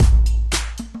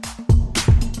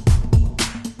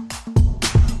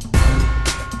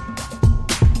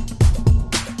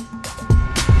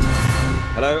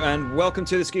And welcome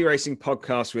to the Ski Racing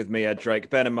Podcast with me, Ed Drake.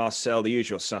 Ben and Marcel, the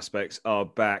usual suspects, are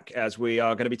back as we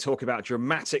are going to be talking about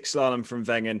dramatic slalom from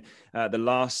Wengen, the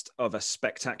last of a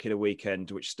spectacular weekend,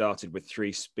 which started with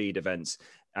 3 speed events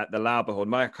at the Lauberhorn.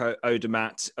 Marco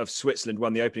Odermatt of Switzerland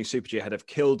won the opening Super G ahead of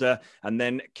Kilde, and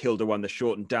then Kilde won the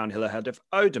short and downhill ahead of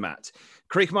Odermatt.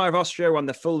 Kriechmeier of Austria won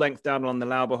the full length down on the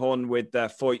Lauberhorn with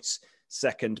Voigt's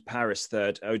second, Paris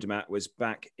third. Odermatt was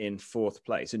back in 4th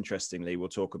place. Interestingly, we'll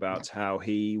talk about how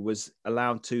he was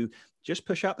allowed to just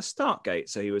push out the start gate,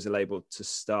 so he was able to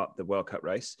start the World Cup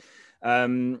race.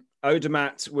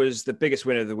 Odermatt was the biggest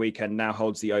winner of the weekend, now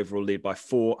holds the overall lead by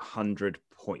 400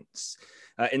 points.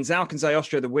 In Zauchensee,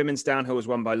 Austria, the women's downhill was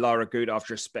won by Lara Gut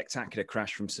after a spectacular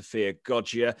crash from Sophia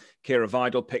Goggia. Kira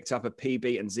Vidal picked up a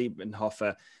PB, and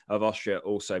Siebenhofer of Austria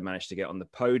also managed to get on the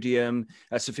podium.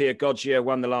 Sophia Goggia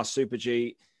won the last Super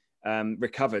G,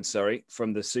 recovered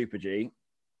from the Super G,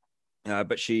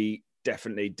 but she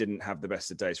definitely didn't have the best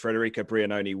of days. Federica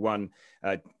Brianoni won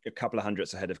a couple of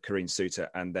hundredths ahead of Corinne Suter,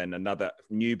 and then another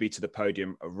newbie to the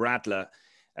podium, Radler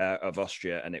of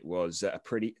Austria, and it was a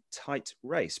pretty tight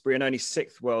race. Brianoni's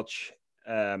 6th World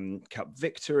Cup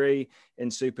victory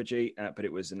in Super G, but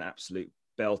it was an absolute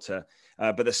belter.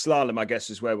 But the slalom, I guess,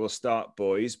 is where we'll start,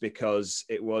 boys, because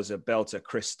it was a belter.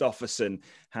 Kristoffersen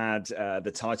had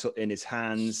the title in his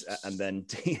hands and then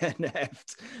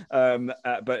DNF'd.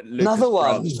 But Lucas another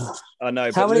one. I know.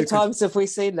 How many times have we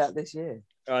seen that this year?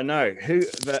 I know.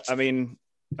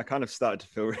 I kind of started to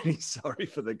feel really sorry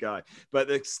for the guy. But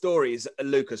the story is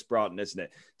Lucas Broughton, isn't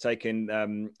it? Taking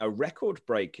a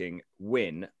record-breaking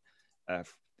win,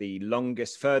 the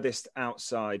longest, furthest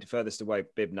away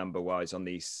bib number-wise on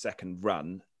the second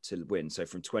run to win. So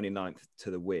from 29th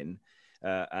to the win.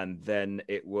 And then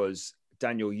it was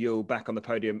Daniel Yule back on the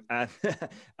podium. And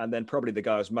then probably the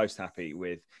guy I was most happy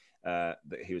with that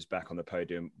he was back on the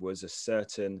podium was a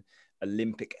certain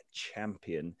Olympic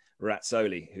champion,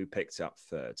 Razzoli, who picked up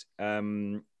 3rd.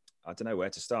 I don't know where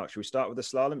to start. Should we start with the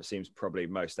slalom? It seems probably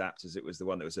most apt, as it was the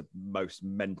one that was the most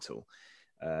mental.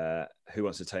 Who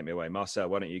wants to take me away? Marcel,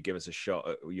 why don't you give us a shot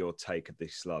at your take of the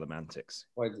slalom antics?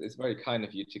 Well, it's very kind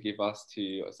of you to give us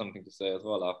something to say as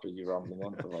well after you rambling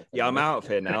on. For yeah, I'm out of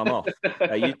here now. I'm off.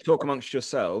 You talk amongst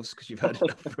yourselves because you've heard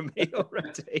enough from me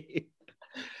already.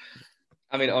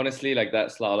 I mean, honestly, like that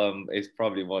slalom is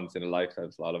probably once in a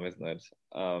lifetime slalom, isn't it?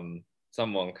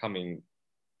 Someone coming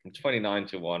from 29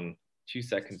 to 1, 2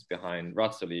 seconds behind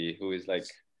Razzoli, who is like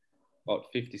about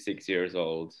 56 years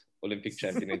old, Olympic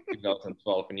champion in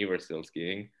 2012 when you were still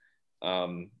skiing.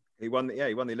 He won the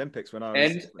Olympics when I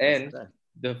was. And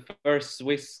the first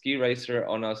Swiss ski racer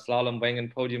on a slalom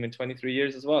Wengen podium in 23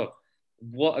 years as well.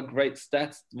 What a great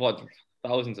stats! What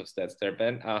thousands of stats there,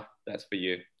 Ben? That's for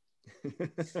you.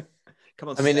 Come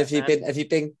on. I mean, have you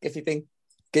been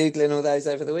Googling all those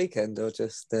over the weekend, or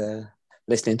just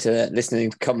listening to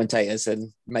commentators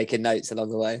and making notes along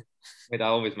the way? I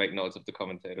always make notes of the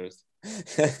commentators.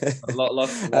 It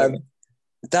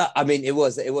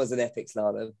was an epic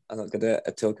slalom. I'm not going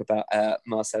to talk about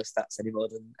Marcel's stats any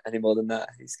more than that.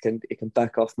 He can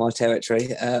back off my territory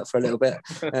for a little bit.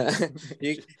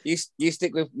 You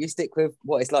stick with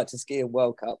what it's like to ski in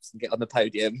World Cups and get on the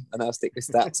podium, and I'll stick with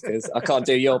stats because I can't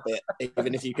do your bit,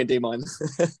 even if you can do mine.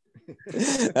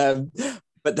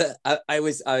 But I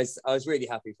was really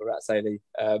happy for Razzoli.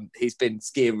 He's been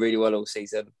skiing really well all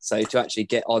season. So to actually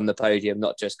get on the podium,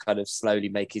 not just kind of slowly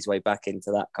make his way back into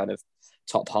that kind of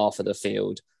top half of the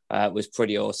field, was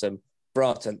pretty awesome.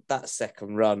 Broughton, that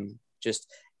second run,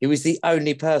 he was the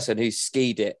only person who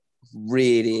skied it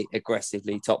really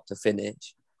aggressively top to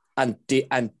finish and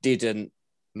didn't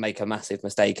make a massive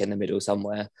mistake in the middle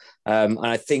somewhere. And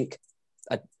I think,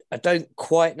 I don't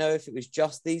quite know if it was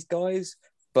just these guys,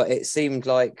 but it seemed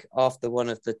like after one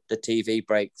of the TV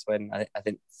breaks when I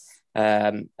think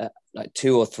like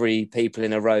 2 or 3 people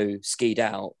in a row skied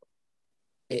out,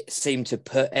 it seemed to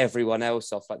put everyone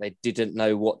else off, like they didn't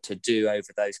know what to do over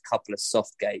those couple of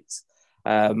soft gates.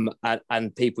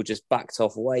 And people just backed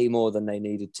off way more than they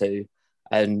needed to.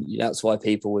 And that's why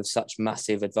people with such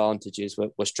massive advantages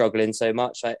were struggling so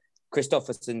much. Like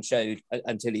Kristoffersen showed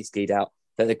until he skied out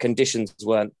that the conditions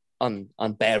weren't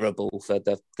unbearable for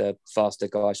the faster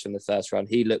guys from the first run.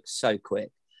 He looked so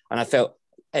quick. And I felt,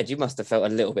 Ed, you must have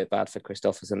felt a little bit bad for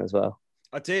Kristoffersen as well.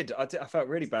 I did. I felt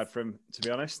really bad for him, to be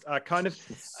honest. I kind of,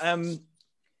 do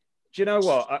you know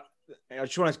what? I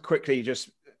just want to quickly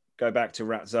just go back to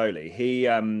Razzoli. He,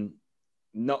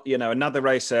 another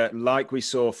racer like we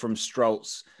saw from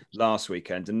Strolz last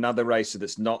weekend, another racer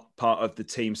that's not part of the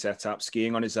team setup,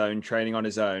 skiing on his own, training on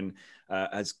his own,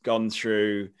 has gone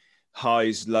through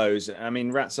highs, lows. I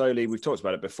mean, Razzoli, we've talked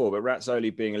about it before, but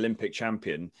Razzoli being Olympic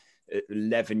champion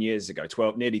 11 years ago,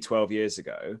 nearly 12 years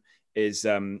ago, is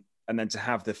and then to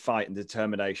have the fight and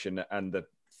determination and the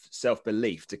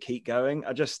self-belief to keep going.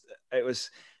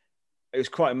 It was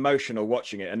quite emotional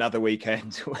watching it another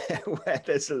weekend where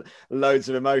there's loads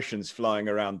of emotions flying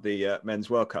around the Men's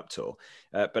World Cup Tour.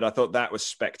 But I thought that was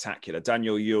spectacular.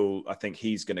 Daniel Yule, I think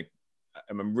he's going to,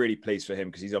 I'm really pleased for him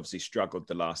because he's obviously struggled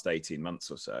the last 18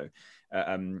 months or so.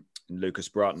 Lucas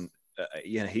Broughton,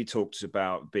 he talked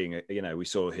about being, we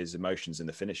saw his emotions in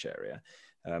the finish area.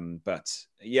 But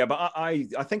I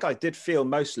think I did feel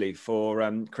mostly for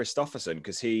Kristoffersson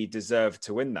because he deserved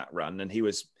to win that run, and he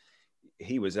was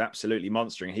absolutely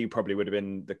monstering. He probably would have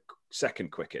been the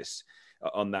second quickest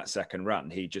on that second run.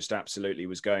 He just absolutely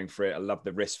was going for it. I love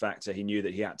the risk factor. He knew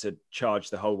that he had to charge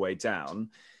the whole way down.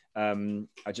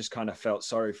 I just kind of felt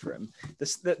sorry for him.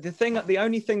 The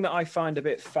only thing that I find a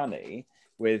bit funny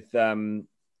with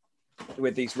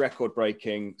these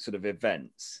record-breaking sort of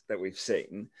events that we've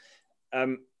seen,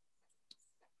 I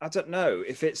don't know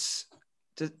if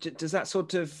does that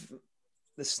sort of,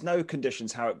 the snow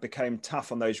conditions, how it became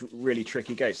tough on those really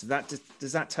tricky gates,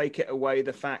 does that take it away,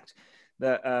 the fact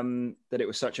that that it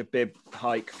was such a big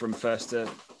hike from first to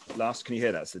last? Can you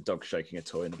hear that? It's the dog shaking a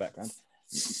toy in the background.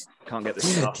 Can't get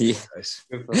this stuff.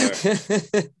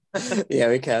 Yeah,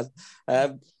 we can.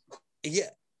 And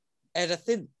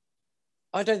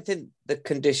I don't think the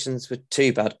conditions were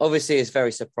too bad. Obviously, it's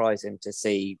very surprising to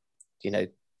see,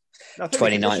 29th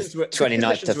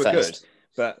to first. Good,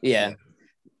 but yeah.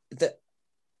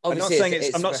 I'm not saying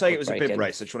it was a bib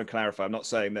race. I just want to clarify. I'm not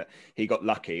saying that he got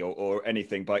lucky or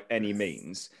anything by any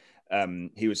means.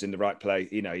 He was in the right place.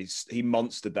 He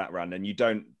monstered that run, and you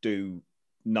don't do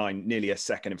nearly a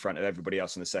second in front of everybody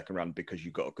else in the second run because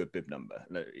you've got a good bib number.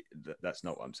 That's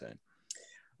not what I'm saying.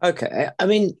 Okay. I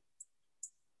mean,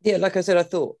 yeah, like I said, I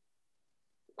thought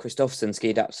Kristoffersson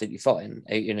skied absolutely fine.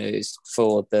 It's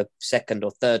for the second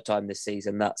or third time this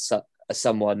season. That's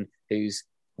someone who's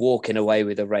walking away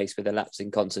with a race with a lapse in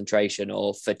concentration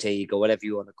or fatigue or whatever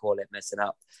you want to call it, messing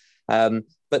up.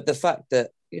 But the fact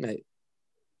that,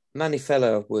 Manny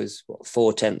Feller was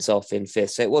 4/10 off in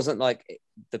fifth. So it wasn't like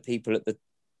the people at the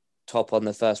top on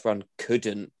the first run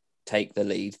couldn't take the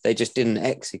lead. They just didn't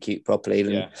execute properly.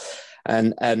 Yeah.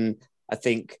 And I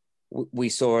think we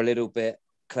saw a little bit,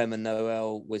 Clement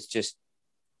Noel was just,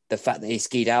 the fact that he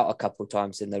skied out a couple of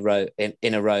times in a row,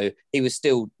 he was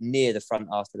still near the front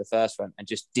after the first run and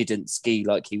just didn't ski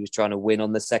like he was trying to win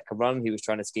on the second run. He was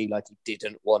trying to ski like he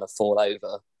didn't want to fall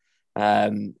over.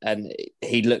 And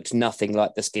he looked nothing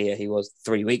like the skier he was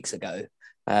 3 weeks ago.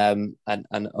 And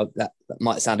that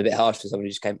might sound a bit harsh for someone who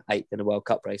just came 8th in a World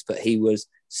Cup race, but he was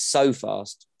so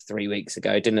fast 3 weeks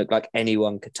ago. It didn't look like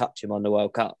anyone could touch him on the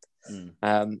World Cup.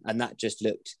 And that just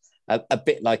looked a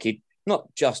bit like he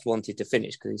not just wanted to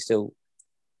finish because he's still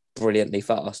brilliantly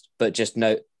fast, but just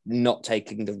not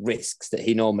taking the risks that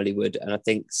he normally would. And I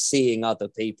think seeing other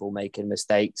people making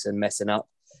mistakes and messing up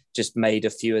just made a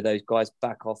few of those guys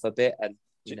back off a bit. And,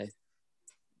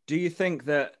 do you think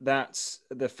that that's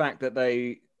the fact that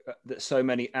that so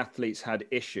many athletes had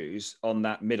issues on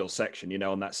that middle section,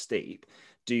 on that steep?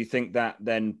 Do you think that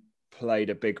then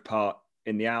played a big part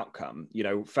in the outcome?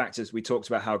 Factors, we talked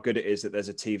about how good it is that there's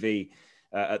a TV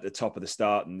at the top of the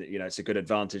start, and it's a good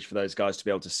advantage for those guys to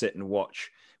be able to sit and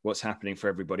watch what's happening for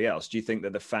everybody else. Do you think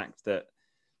that the fact that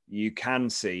you can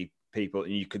see people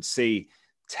and you could see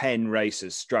 10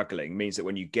 racers struggling means that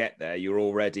when you get there, you're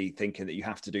already thinking that you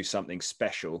have to do something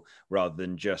special rather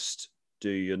than just do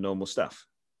your normal stuff?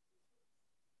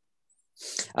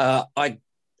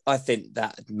 I think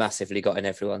that massively got in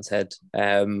everyone's head.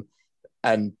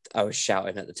 And I was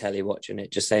shouting at the telly watching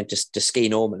it, just saying, just to ski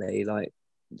normally.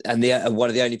 And one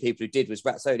of the only people who did was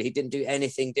Razzoli. He didn't do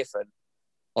anything different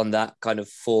on that kind of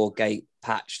 4-gate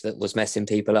patch that was messing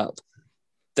people up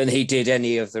than he did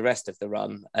any of the rest of the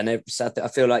run. And I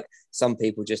feel like some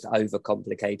people just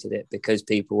overcomplicated it because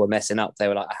people were messing up. They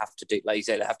were like, I have to do, like you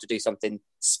said, I have to do something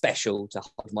special to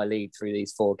hold my lead through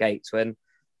these 4 gates when,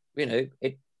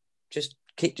 it just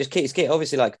keep skiing.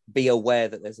 Obviously, be aware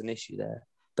that there's an issue there,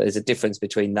 but there's a difference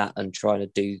between that and trying to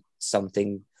do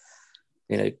something,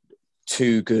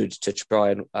 too good to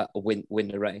try and win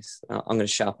the race. I'm going to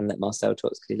shut up and let Marcel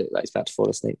talk because he looked like he's about to fall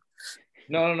asleep.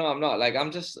 No, I'm not.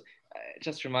 I'm just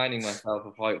reminding myself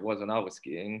of how it was when I was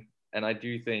skiing. And I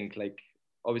do think,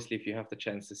 obviously, if you have the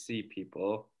chance to see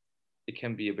people, it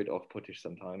can be a bit off-puttish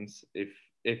sometimes if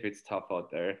it's tough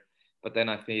out there. But then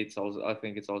I think it's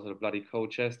also the bloody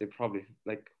coaches. They probably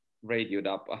radioed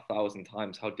up 1,000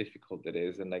 times how difficult it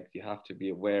is, and you have to be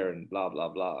aware and blah blah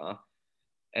blah.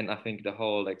 And I think the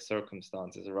whole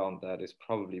circumstances around that is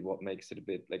probably what makes it a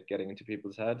bit getting into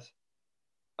people's heads.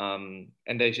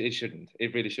 It shouldn't.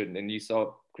 It really shouldn't. And you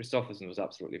saw Kristoffersen was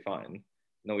absolutely fine,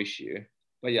 no issue.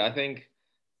 But yeah, I think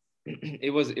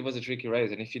it was a tricky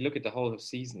race. And if you look at the whole of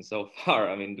season so far,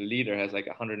 I mean, the leader has like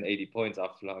 180 points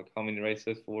after like how many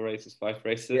races? 4 races, 5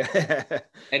 races. Yeah.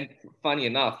 And funny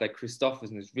enough, like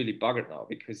Kristoffersen is really buggered now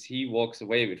because he walks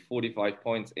away with 45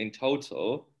 points in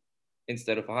total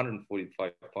instead of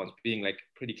 145 points, being like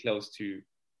pretty close to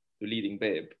the leading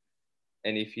bib.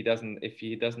 And if he doesn't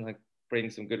like, bring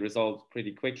some good results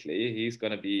pretty quickly, he's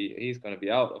gonna be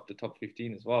out of the top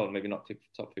 15 as well. Maybe not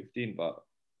top 15, but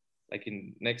like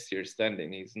in next year's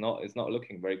standing, it's not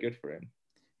looking very good for him.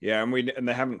 Yeah, and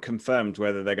they haven't confirmed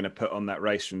whether they're going to put on that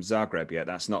race from Zagreb yet.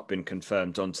 That's not been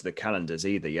confirmed onto the calendars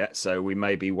either yet. So we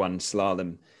may be one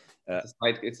slalom.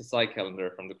 It's a side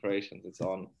calendar from the Croatians. It's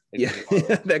on. They've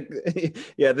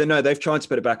tried to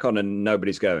put it back on and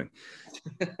nobody's going.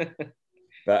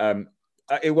 But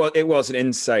it was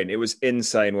insane. It was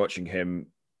insane watching him,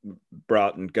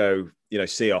 Broughton, go,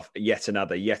 see off yet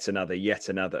another.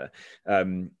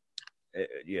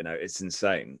 It's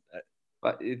insane.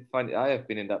 But it's funny. I have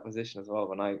been in that position as well.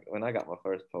 When I got my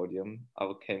first podium,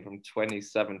 I came from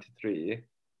 27 to 3,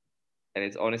 and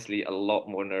it's honestly a lot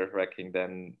more nerve wracking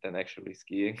than actually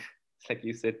skiing. It's like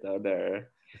you sit down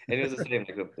there, and it was the same.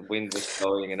 Like the wind was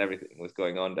blowing and everything was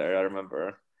going on there. I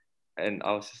remember, and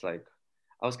I was just like,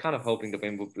 I was kind of hoping the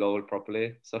wind would blow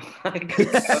properly, so I could.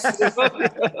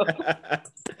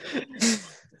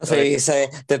 So you say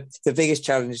the biggest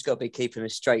challenge has got to be keeping a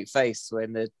straight face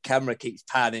when the camera keeps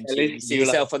panning to you. You see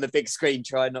yourself on the big screen,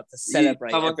 try not to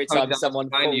celebrate every time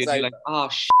someone falls over. You're like, oh,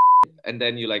 and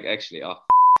then you're like, actually, oh,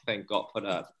 thank God for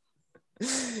that.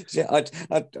 Yeah,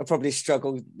 I'd probably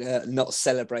struggle not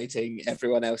celebrating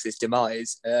everyone else's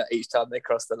demise each time they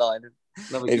cross the line.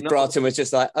 If Broughton was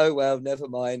just like, oh, well, never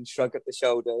mind, shrug at the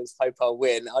shoulders, hope I'll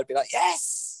win, I'd be like,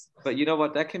 yes! But you know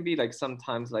what? That can be like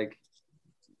sometimes like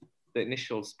the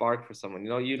initial spark for someone.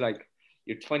 You're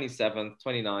 27th,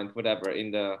 29th, whatever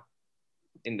in the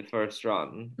first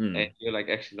run, and you're like,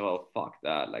 actually, well, fuck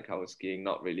that. Like I was skiing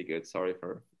not really good. Sorry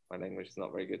for my language, is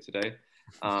not very good today.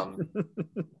 And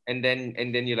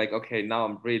then you're like, okay, now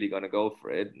I'm really gonna go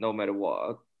for it, no matter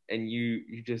what. And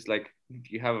you just like,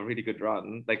 you have a really good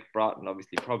run. Like Broughton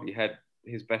obviously probably had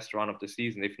his best run of the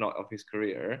season, if not of his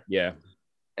career. Yeah.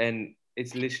 And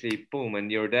it's literally boom,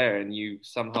 and you're there, and you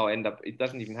somehow end up. It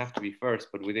doesn't even have to be first,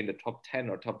 but within the top 10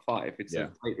 or top 5, it's a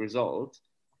great result,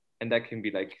 and that can be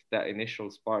like that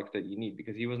initial spark that you need,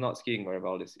 because he was not skiing very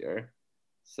well this year.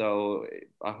 So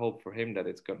I hope for him that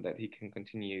that he can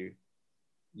continue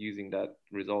using that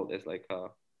result as like I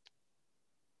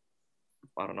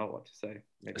don't know what to say.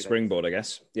 Maybe a springboard, I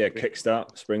guess. Yeah,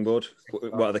 kickstart, springboard.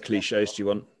 What other cliches do you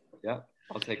want? Yeah,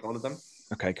 I'll take all of them.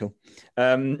 Okay, cool.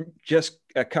 Just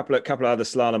a couple of other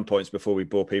slalom points before we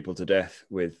bore people to death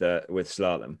with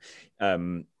slalom.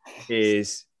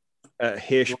 Is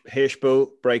Hirschbuhl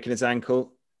breaking his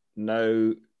ankle?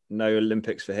 No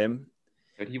Olympics for him.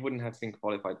 But he wouldn't have been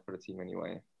qualified for the team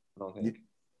anyway. I don't think.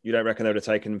 You don't reckon they would have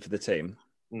taken him for the team?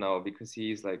 No, because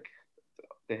he's like,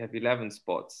 they have 11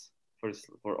 spots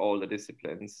for all the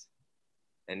disciplines,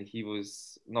 and he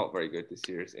was not very good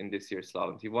in this year's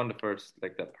slalom. He won the first,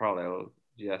 like that parallel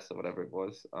GS or whatever it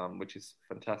was, which is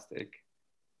fantastic.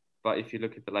 But if you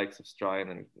look at the likes of Strine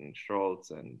and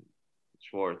Scholz and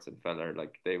Schwartz and Feller,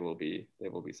 like they will be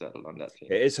settled on that team.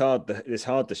 It is hard. It's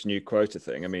hard, this new quota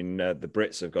thing. I mean, the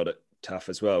Brits have got it tough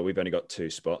as well. We've only got 2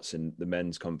 spots in the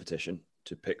men's competition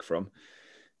to pick from,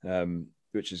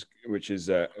 which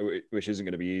isn't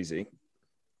going to be easy.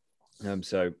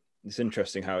 So it's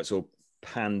interesting how it's all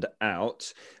panned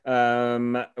out.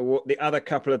 The other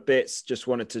couple of bits, just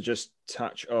wanted to just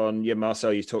touch on. Yeah,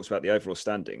 Marcel, you talked about the overall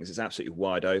standings. It's absolutely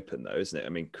wide open though, isn't it? I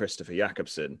mean, Christopher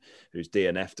Jakobsen, who's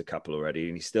DNF'd a couple already,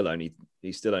 and he's still only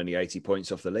 80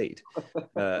 points off the lead.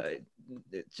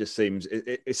 It just seems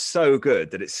it's so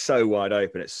good that it's so wide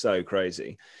open. It's so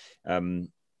crazy.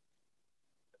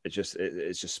 It's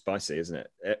just spicy, isn't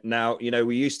it? Now,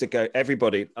 we used to go,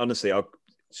 everybody, honestly, I'll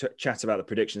chat about the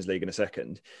predictions league in a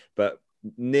second, but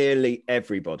nearly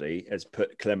everybody has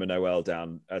put Clement Noel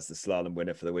down as the slalom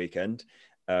winner for the weekend.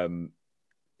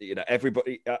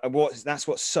 Everybody, that's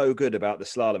what's so good about the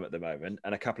slalom at the moment,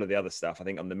 and a couple of the other stuff. I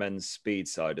think on the men's speed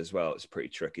side as well, it's pretty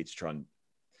tricky to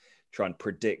try and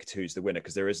predict who's the winner,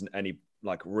 because there isn't any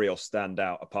like real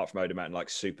standout apart from Odermatt and like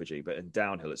Super G. But in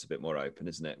downhill, it's a bit more open,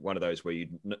 isn't it? One of those where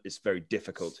it's very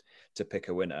difficult to pick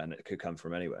a winner, and it could come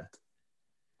from anywhere.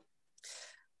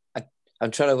 I'm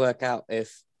trying to work out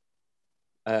if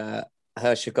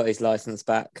Hirsch got his license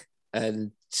back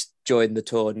and join the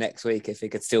tour next week if he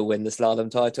could still win the slalom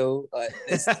title. Like,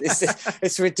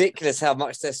 it's ridiculous how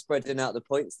much they're spreading out the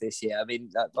points this year. I mean,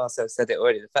 like Marcel said it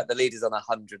already, the fact the leader's on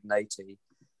 180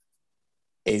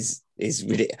 is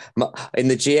really, in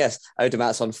the GS,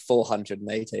 Odermatt's on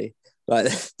 480. Like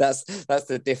that's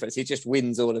the difference. He just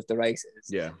wins all of the races.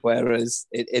 Yeah. Whereas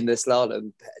in the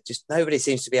slalom, just nobody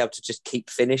seems to be able to just keep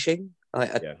finishing.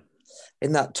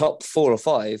 In that top 4 or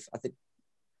 5, I think,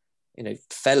 you know,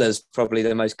 Fella's probably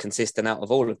the most consistent out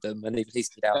of all of them, and he's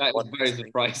out. That was very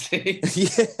surprising.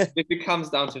 Yeah. If it comes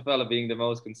down to Fella being the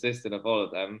most consistent of all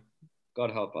of them,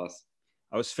 God help us.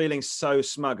 I was feeling so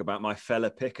smug about my Fella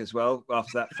pick as well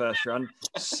after that first run.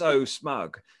 So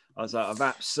smug. I was like, I've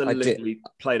absolutely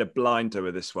played a blinder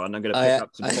with this one. I'm going to pick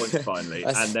up some points finally,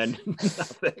 and then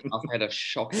nothing. I've had a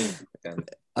shocking weekend.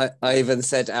 I even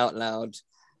said out loud,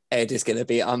 Ed is going to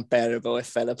be unbearable if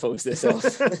Fella pulls this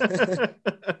off.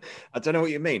 I don't know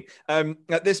what you mean.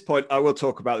 At this point, I will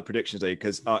talk about the predictions league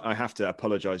because I have to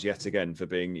apologise yet again for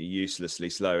being uselessly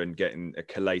slow and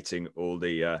collating all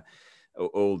the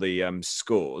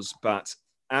scores. But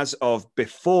as of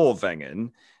before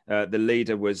Wengen, the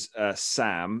leader was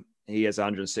Sam. He has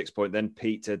 106 points. Then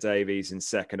Peter Davies in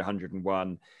second,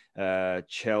 101.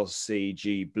 Chelsea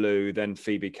G Blue. Then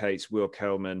Phoebe Cates, Will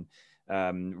Kelman.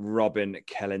 Robin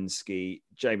Kelensky,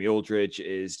 Jamie Aldridge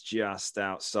is just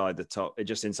inside the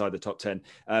top 10.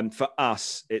 For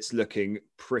us, it's looking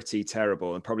pretty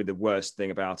terrible. And probably the worst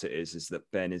thing about it is that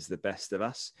Ben is the best of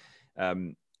us.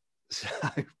 So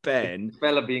Ben,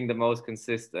 Bella being the most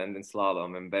consistent in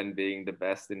slalom and Ben being the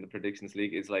best in the predictions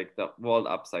league is like the world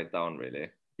upside down, really.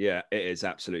 Yeah, it is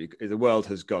absolutely. The world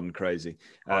has gone crazy.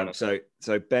 So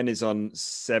Ben is on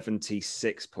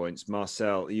 76 points.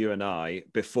 Marcel, you and I,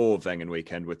 before Wengen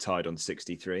weekend, were tied on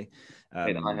 63.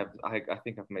 I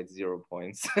think I've made 0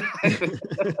 points.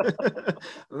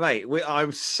 Mate,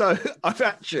 I've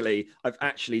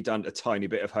actually done a tiny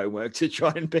bit of homework to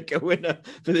try and pick a winner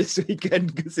for this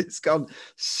weekend because it's gone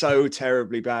so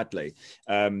terribly badly.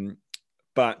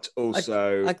 But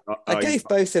also, I gave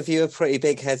both of you a pretty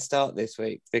big head start this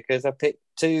week because I picked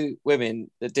 2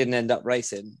 women that didn't end up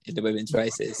racing in the women's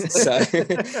races. So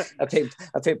I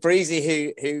picked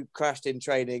Breezy, who crashed in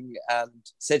training and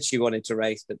said she wanted to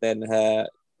race, but then her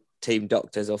team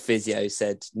doctors or physio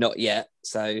said not yet.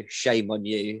 So shame on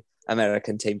you,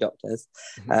 American team doctors,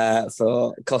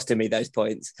 for costing me those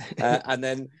points. And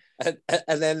then I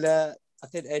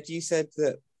think Ed, you said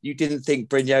that you didn't think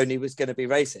Brignoni was going to be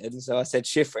racing. So I said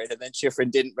Schifrin, and then Schifrin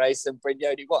didn't race and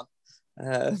Brignoni won.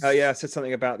 I said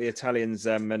something about the Italians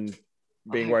and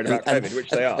being worried about COVID, which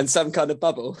they are. And some kind of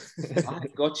bubble. I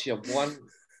got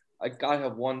her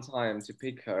one time to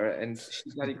pick her and she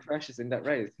bloody crashes in that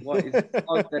race. How is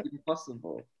that even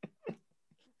possible?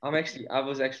 I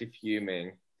was actually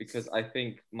fuming because I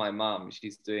think my mom,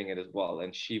 she's doing it as well,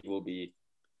 and she will be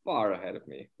far ahead of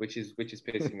me, which is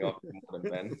pissing me off more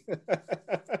than Ben.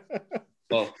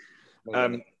 Well,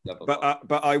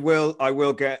 but I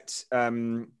will get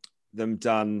them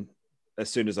done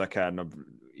as soon as I can.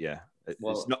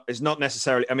 It's not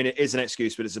necessarily. I mean, it is an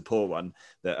excuse, but it's a poor one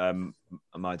that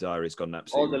my diary's gone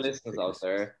absolutely. All the listeners out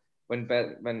there,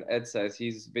 when Ed says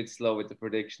he's a bit slow with the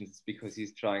predictions, it's because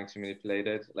he's trying to manipulate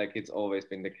it. Like it's always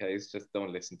been the case. Just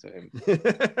don't listen to him.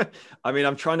 I mean,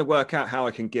 I'm trying to work out how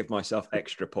I can give myself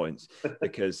extra points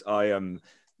because I am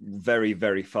very,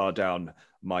 very far down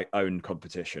my own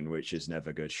competition, which is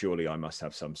never good. Surely I must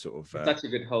have some sort of... Such a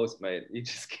good host, mate. You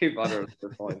just give others the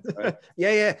points, right?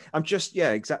 Yeah.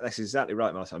 Exactly. That's exactly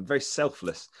right, Martin. I'm very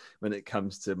selfless when it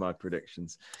comes to my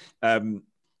predictions.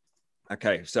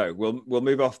 Okay, so we'll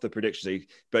move off the predictions,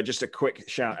 but just a quick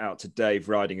shout out to Dave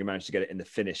Riding, who managed to get it in the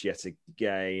finish yet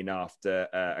again after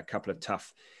a couple of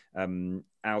tough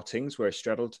outings where he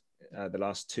straddled the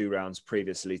last 2 rounds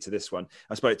previously to this one.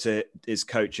 I spoke to his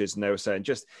coaches and they were saying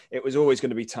it was always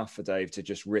going to be tough for Dave to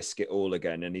just risk it all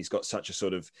again. And he's got such a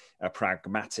sort of a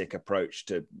pragmatic approach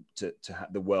to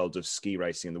the world of ski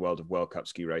racing and the world of World Cup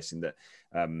ski racing that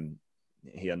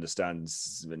he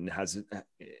understands and has,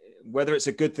 whether it's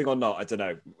a good thing or not, I don't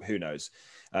know, who knows.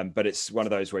 But it's one of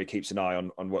those where he keeps an eye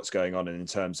on what's going on. And in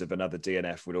terms of another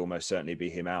DNF would almost certainly be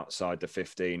him outside the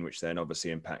 15, which then obviously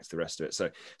impacts the rest of it.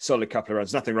 So solid couple of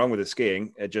runs, nothing wrong with the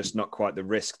skiing, just not quite the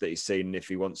risk that he's seen if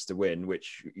he wants to win,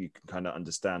 which you can kind of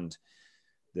understand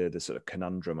the sort of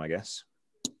conundrum, I guess.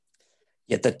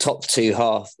 Yeah, the top two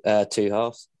halves, that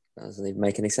doesn't even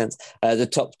make any sense. The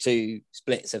top 2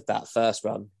 splits of that first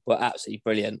run were absolutely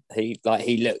brilliant. He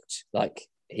looked like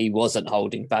he wasn't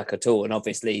holding back at all. And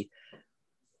obviously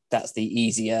that's the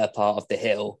easier part of the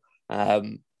hill.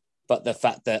 But the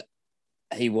fact that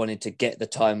he wanted to get the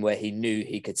time where he knew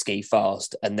he could ski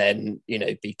fast and then,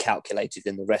 be calculated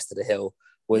in the rest of the hill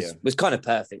was kind of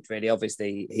perfect, really.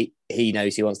 Obviously, he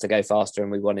knows he wants to go faster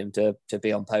and we want him to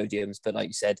be on podiums. But like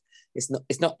you said,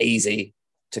 it's not easy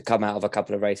to come out of a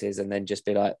couple of races and then just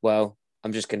be like, well,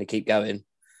 I'm just going to keep going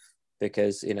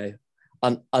because,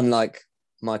 unlike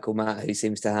Michael Matt, who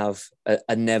seems to have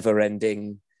a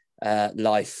never-ending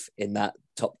life in that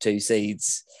top two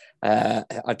seeds. I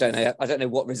don't know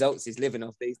what results he's living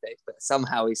off these days, but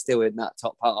somehow he's still in that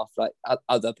top half. Like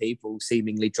other people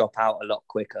seemingly drop out a lot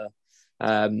quicker.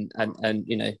 And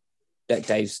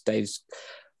Dave's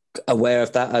aware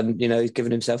of that, and he's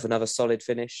given himself another solid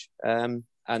finish.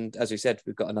 And as we said,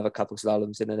 we've got another couple of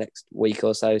slaloms in the next week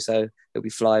or so he'll be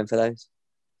flying for those.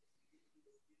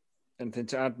 Anything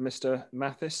to add, Mr.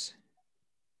 Mathis?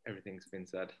 Everything's been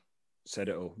said. Said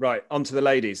it all. Right, on to the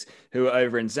ladies who are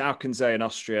over in Zauchensee in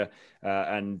Austria.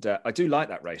 And I do like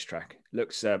that racetrack.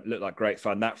 Looked like great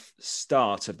fun. That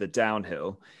start of the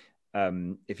downhill,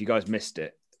 if you guys missed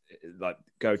it, like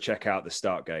go check out the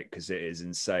start gate because it is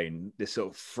insane. This sort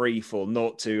of free fall,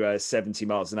 0 to 70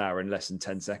 miles an hour in less than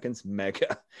 10 seconds.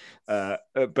 Mega.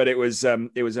 But it was an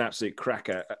absolute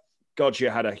cracker.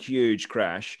 Goggia had a huge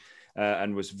crash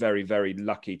and was very, very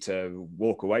lucky to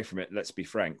walk away from it, let's be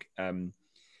frank.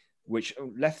 Which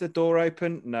left the door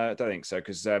open? No, I don't think so,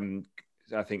 because I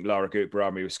think Lara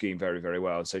Gutbarami was skiing very, very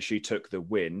well. So she took the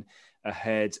win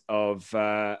ahead of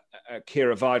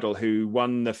Kira Vidal, who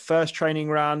won the first training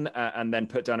run and then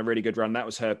put down a really good run. That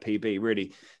was her PB,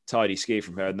 really tidy ski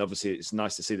from her. And obviously it's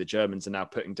nice to see the Germans are now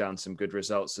putting down some good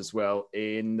results as well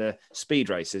in the speed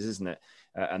races, isn't it?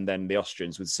 And then the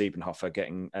Austrians with Siebenhofer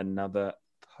getting another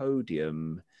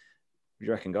podium. What do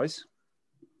you reckon, guys?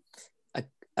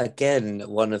 Again,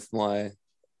 one of my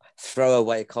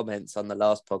throwaway comments on the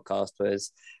last podcast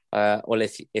was, well,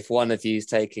 if one of you's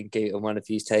taking Gut and one of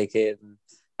you's taking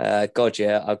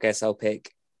Goggia, I guess I'll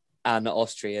pick an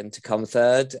Austrian to come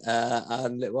third,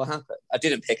 and look what happened. I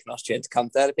didn't pick an Austrian to come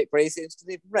third. I picked Parisians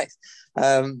to even race,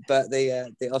 but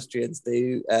the Austrians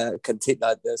do continue.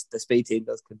 The speed team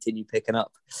does continue picking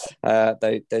up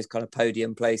those kind of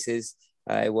podium places.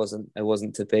 It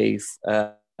wasn't to be.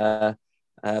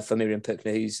 For Miriam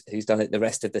Puchner, who's done it the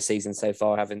rest of the season so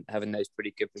far, having those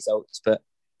pretty good results. But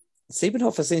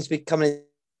Siebenhofer seems to be coming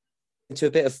into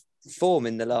a bit of form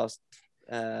in the last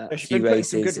few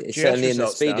races. Certainly in the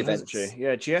speed events.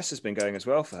 Yeah, GS has been going as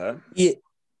well for her.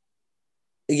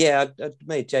 Yeah, I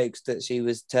made jokes that she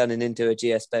was turning into a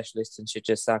GS specialist and should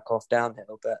just sack off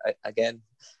downhill. But again,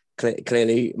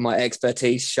 clearly my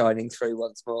expertise shining through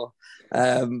once more.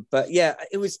 But yeah,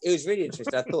 it was really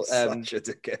interesting. I thought such a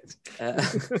dickhead.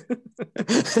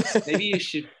 Maybe you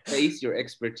should base your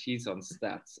expertise on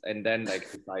stats and then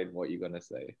decide what you're gonna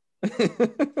say.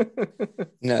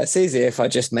 No, it's easier if I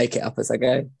just make it up as I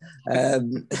go.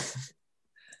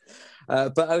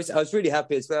 But I was really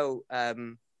happy as well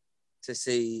to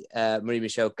see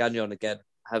Marie-Michelle Gagnon again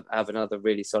have another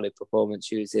really solid performance.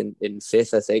 She was in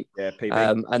fifth, I think. Yeah,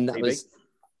 PB. And that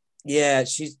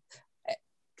PB.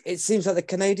 It seems like the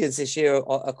Canadians this year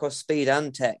across speed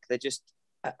and tech, they just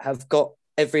have got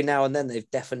every now and then they've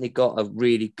definitely got a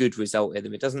really good result in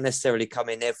them. It doesn't necessarily come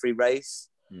in every race,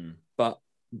 but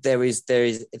there is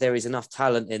enough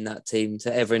talent in that team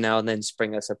to every now and then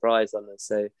spring a surprise on us.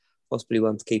 So possibly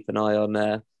one to keep an eye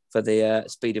on for the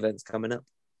speed events coming up.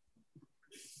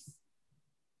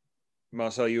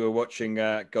 Marcel, you were watching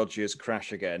Goggia's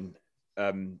crash again.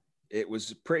 It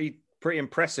was a pretty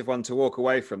impressive one to walk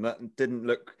away from. That didn't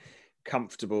look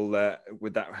comfortable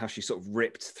with that, how she sort of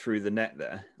ripped through the net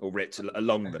there, or ripped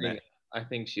along the net. I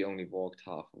think she only walked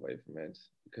half away from it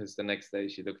because the next day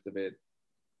she looked a bit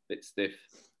stiff.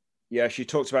 Yeah, she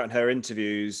talked about in her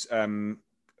interviews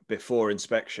after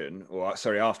inspection,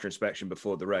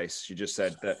 before the race. She just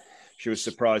said that she was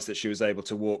surprised that she was able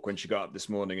to walk when she got up this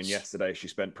morning, and yesterday she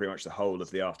spent pretty much the whole of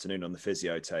the afternoon on the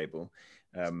physio table.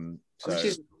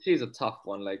 She's a tough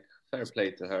one, fair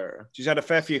play to her. She's had a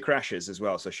fair few crashes as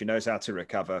well, so she knows how to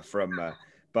recover from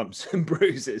bumps and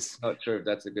bruises. Not sure if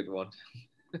that's a good one.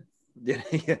 Yeah,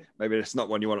 maybe it's not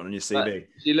one you want on your CV.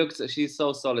 She's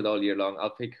so solid all year long. I'll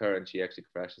pick her and she actually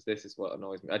crashes. This is what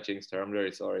annoys me. I jinxed her. I'm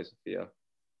very sorry, Sophia.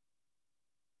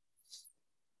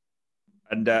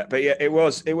 And but yeah, it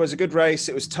was a good race.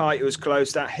 It was tight. It was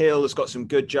close. That hill has got some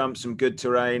good jumps, some good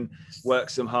terrain.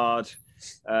 Works them hard.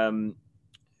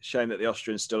 Shame that the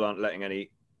Austrians still aren't letting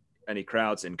any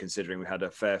crowds in, considering we had a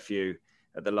fair few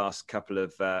at the last couple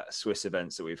of Swiss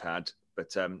events that we've had.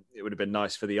 But it would have been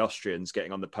nice for the Austrians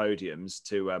getting on the podiums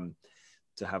to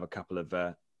have a couple of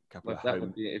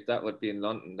If that would be in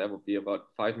London, that would be about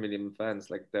 5 million fans.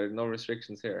 There are no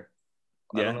restrictions here.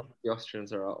 I don't know what the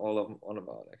Austrians are all on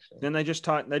about, actually. Then they just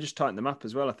tightened them up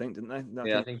as well, I think, didn't they?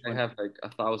 I think they have like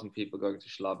 1,000 people going to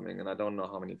Schladming, and I don't know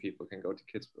how many people can go to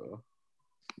KITZBUHEL.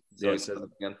 So it's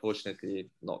unfortunately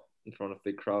not in front of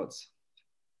big crowds.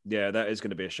 Yeah, that is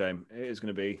going to be a shame. It's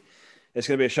going to be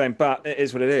a shame, but it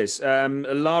is what it is.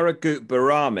 Lara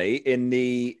Gut-Barami in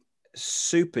the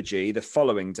Super G the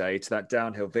following day to that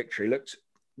downhill victory looked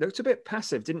a bit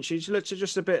passive, didn't she? She looked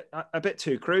just a bit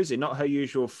too cruisy, not her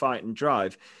usual fight and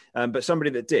drive. But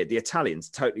somebody that did. The Italians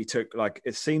totally took, like,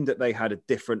 it seemed that they had a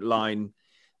different line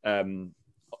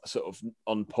sort of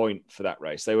on point for that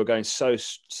race. They were going so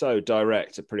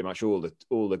direct at pretty much all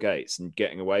the gates and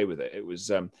getting away with it. It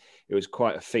was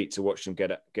quite a feat to watch them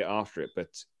get after it.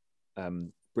 But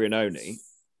Brianoni,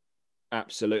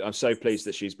 absolutely, I'm so pleased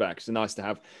that she's back. It's nice to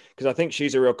have, because I think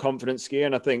she's a real confident skier,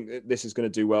 and I think this is going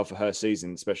to do well for her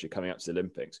season, especially coming up to the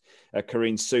Olympics.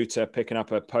 Karine Suter picking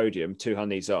up a podium 2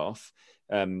 honeys off.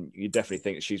 You definitely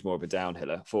think that she's more of a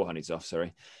downhiller, 4 honeys off,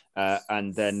 sorry.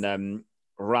 And then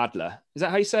Radler, is that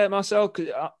how you say it, Marcel?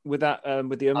 With the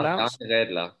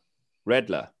umlauts?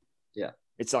 Redler. Yeah.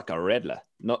 It's like a Redler,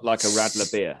 not like a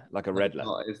Radler beer, like a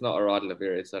Redler. It's not a Radler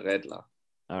beer, it's a Redler.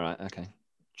 All right, okay.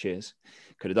 Cheers.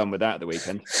 Could have done with that at the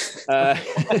weekend.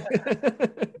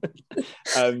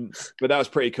 But that was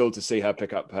pretty cool to see her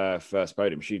pick up her first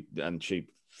podium. She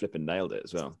flipping nailed it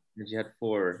as well. And she had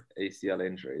 4 ACL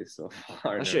injuries so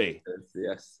far. Has she?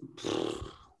 Yes.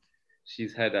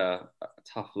 She's had a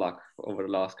tough luck over the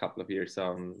last couple of years. So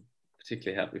I'm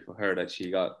particularly happy for her that she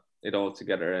got it all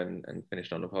together and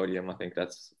finished on the podium. I think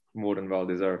that's more than well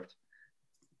deserved.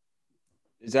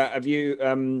 Have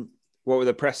you what were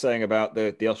the press saying about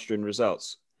the Austrian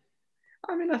results?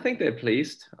 I mean, I think they're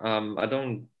pleased. I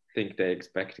don't think they're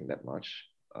expecting that much.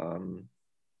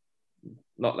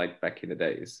 Not like back in the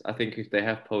days. I think if they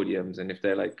have podiums and if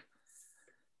they're like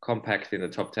compact in the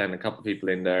top 10, a couple of people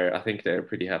in there, I think they're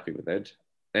pretty happy with it.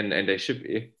 And they should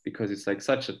be, because it's like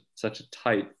such a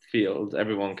tight field.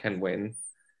 Everyone can win,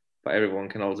 but everyone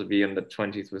can also be in the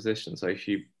 20th position. So if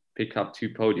you pick up 2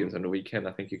 podiums on the weekend,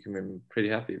 I think you can be pretty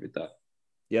happy with that.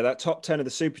 Yeah, that top 10 of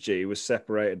the Super G was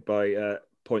separated by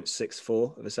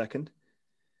 0.64 of a second.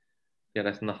 Yeah,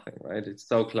 that's nothing, right? It's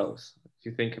so close. If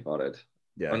you think about it.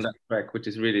 Yeah. On that track, which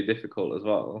is really difficult as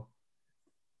well.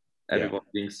 Everyone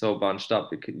being so bunched up,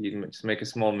 you just make a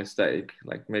small mistake,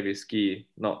 like maybe a ski,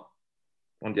 not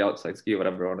on the outside ski or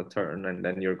whatever, on a turn, and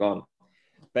then you're gone.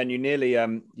 Ben, you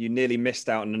nearly missed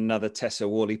out on another Tessa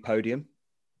Worley podium.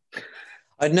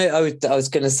 I know. I was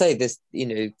going to say this.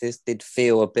 This did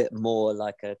feel a bit more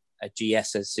like a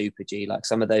GS as Super G. Like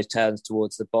some of those turns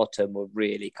towards the bottom were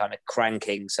really kind of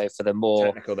cranking. So for the more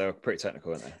technical, they were pretty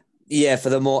technical, weren't they? Yeah, for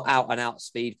the more out and out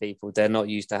speed people, they're not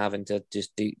used to having to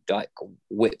just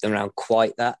whip them around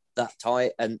quite that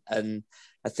tight. And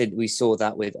I think we saw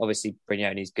that with, obviously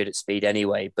Brignoni's good at speed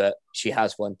anyway, but she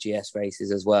has won GS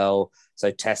races as well.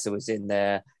 So Tessa was in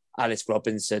there. Alice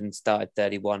Robinson started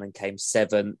 31 and came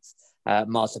 7th.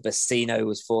 Marta Bassino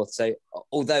was 4th. So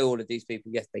although all of these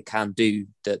people, yes, they can do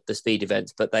the speed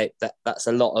events, but that's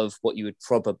a lot of what you would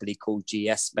probably call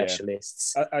GS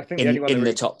specialists. Yeah. I think in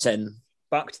the top 10.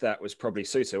 Bucked that was probably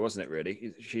Suter, wasn't it?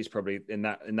 Really, she's probably in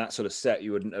that sort of set.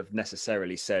 You wouldn't have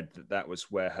necessarily said that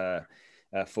was where her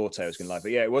forte was going to lie.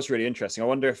 But yeah, it was really interesting. I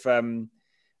wonder if I know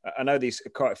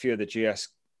quite a few of the GS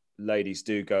ladies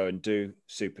do go and do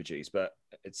Super Gs, but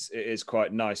it is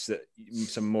quite nice that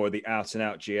some more of the out and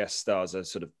out GS stars are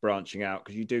sort of branching out,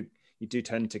 because you do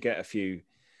tend to get a few,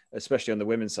 especially on the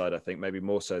women's side. I think maybe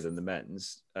more so than the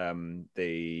men's,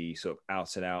 the sort of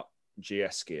out and out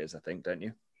GS skiers. I think, don't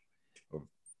you?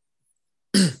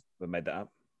 We made that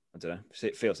up. I don't know.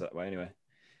 It feels that way anyway.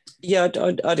 Yeah,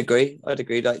 I'd agree. Like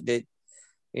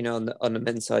on the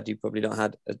men's side, you probably not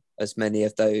had as many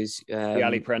of those. The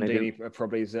Ali Prandini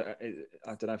probably is. I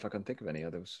don't know if I can think of any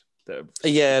others.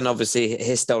 Yeah, and obviously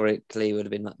historically would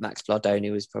have been like Max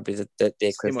Blardoni was probably the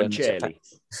equivalent.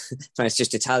 It's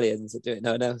just Italians that do it,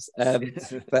 no one else.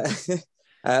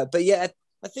 But yeah,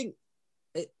 I think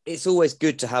it's always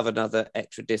good to have another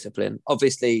extra discipline.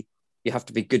 Obviously, you have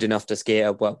to be good enough to ski at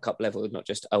a World Cup level, not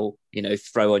just,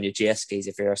 throw on your GS skis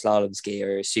if you're a slalom skier,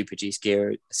 or a Super G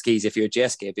skier, skis if you're a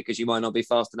GS skier, because you might not be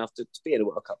fast enough to be in a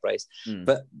World Cup race.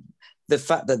 But the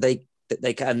fact that they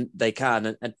can,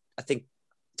 and I think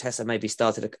Tessa maybe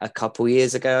started a couple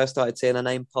years ago. I started seeing her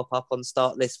name pop up on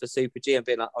start list for Super G and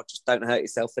being like, "Oh, just don't hurt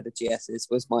yourself for the GSs,"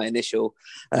 was my initial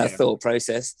thought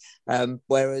process.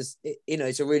 Whereas,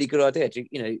 it's a really good idea.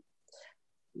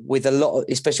 With a lot of,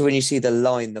 especially when you see the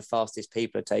line, the fastest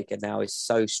people are taking now is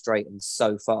so straight and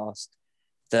so fast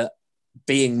that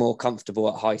being more comfortable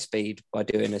at high speed by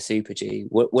doing a Super G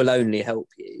will only help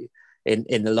you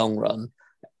in the long run,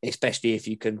 especially if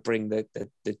you can bring the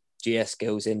GS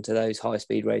skills into those high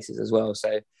speed races as well.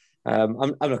 So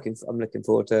I'm looking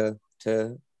forward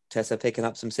to Tessa picking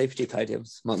up some Super G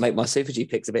podiums. Might make my Super G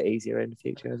picks a bit easier in the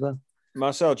future as well.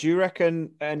 Marcel, do you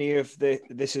reckon any of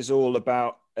this is all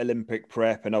about Olympic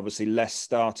prep and obviously less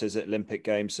starters at Olympic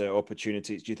Games, so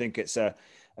opportunities? Do you think it's a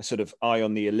sort of eye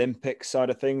on the Olympic side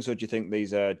of things, or do you think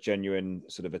these are genuine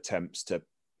sort of attempts to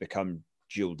become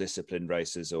dual discipline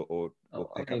racers or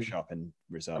pick up sharpened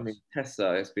results? I mean,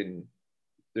 Tessa has been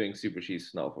doing Super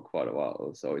Gs now for quite a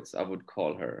while, so I would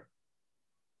call her.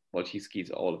 Well, she skis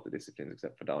all of the disciplines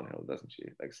except for downhill, doesn't she?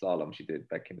 Like slalom, she did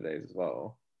back in the days as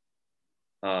well.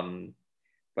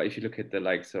 But if you look at the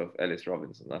likes of Ellis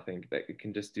Robinson, I think that it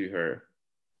can just do her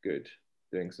good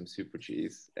doing some Super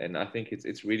Gs, and I think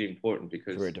it's really important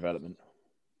because career development.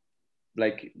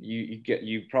 Like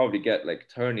you probably get like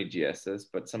tourney GSs,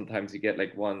 but sometimes you get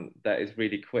like one that is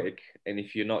really quick, and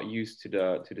if you're not used to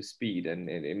the speed, and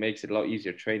it makes it a lot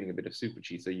easier training a bit of Super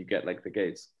G, so you get like the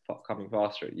gates coming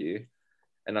faster at you.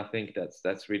 And I think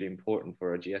that's really important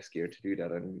for a GS skier to do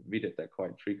that, and we did that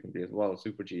quite frequently as well.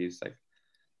 Super G is like,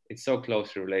 it's so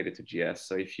closely related to GS,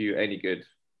 so if you're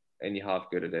any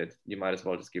half good at it, you might as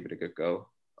well just give it a good go.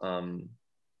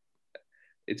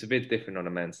 It's a bit different on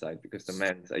the men's side because the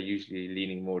men's are usually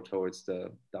leaning more towards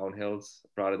the downhills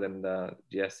rather than the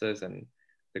GSs, and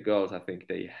the girls, I think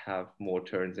they have more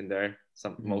turns in there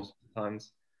most of the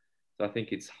times. So I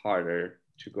think it's harder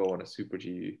to go on a Super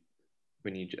G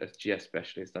when you a GS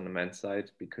specialist on the men's side,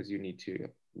 because you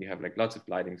have like lots of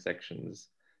gliding sections,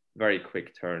 very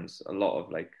quick turns, a lot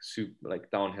of like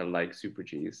downhill like Super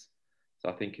Gs. So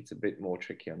I think it's a bit more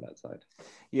tricky on that side.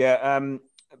 Yeah.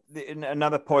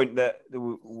 Another point that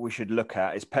we should look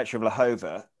at is Petra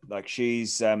Vlhova. Like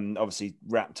she's obviously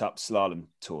wrapped up slalom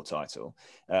tour title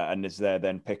and is there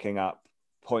then picking up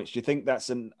points. Do you think that's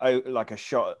a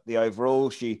shot at the overall?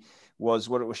 She was,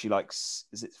 what was she like?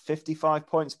 Is it 55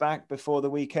 points back before the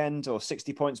weekend, or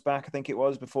 60 points back? I think it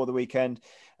was before the weekend,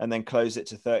 and then closed it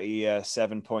to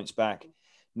 37 points back.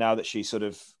 Now that she sort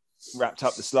of wrapped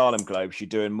up the slalom globe, she's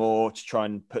doing more to try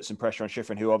and put some pressure on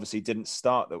Schifrin, who obviously didn't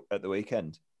start at the weekend.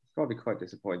 It's probably quite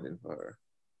disappointing for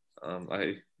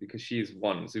her, because she's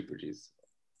won Super Gs.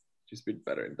 She's been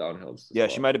better in downhills. Yeah,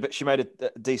 well. She made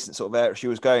a decent sort of air. She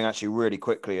was going actually really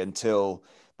quickly until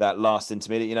that last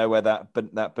intermediate, where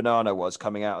that banana was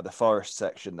coming out of the forest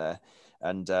section there,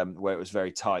 and where it was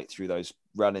very tight through those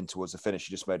run-in towards the finish.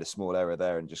 She just made a small error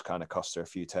there and just kind of cost her a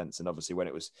few tenths. And obviously when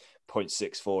it was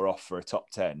 0.64 off for a top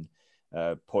 10,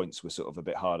 points were sort of a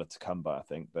bit harder to come by, I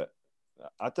think. But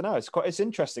I don't know. It's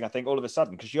interesting, I think, all of a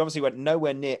sudden, because she obviously went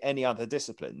nowhere near any other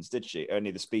disciplines, did she?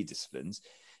 Only the speed disciplines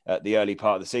at the early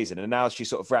part of the season. And now she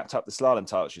sort of wrapped up the slalom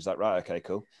title. She's like, right, okay,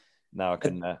 cool. Now I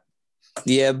can...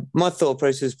 Yeah, my thought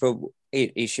process probably,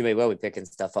 she may well be picking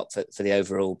stuff up for the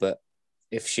overall, but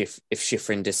if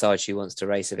Schifrin decides she wants to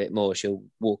race a bit more, she'll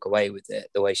walk away with it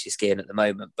the way she's skiing at the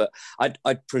moment. But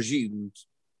I'd presumed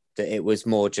that it was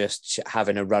more just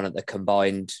having a run at the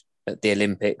combined at the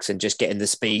Olympics and just getting the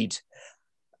speed,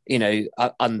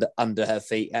 under her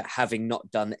feet, having not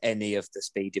done any of the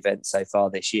speed events so far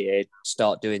this year.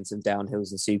 Start doing some downhills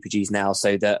and Super Gs now,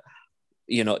 so that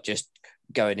you're not just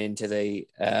going into the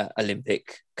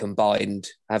Olympic combined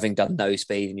having done no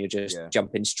speed, and you're just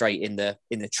jumping straight in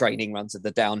the training runs of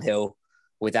the downhill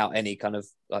without any kind of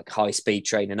like high speed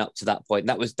training up to that point.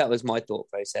 That was my thought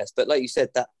process. But like you said,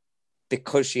 that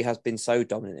because she has been so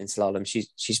dominant in slalom,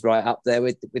 she's right up there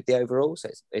with the overall. So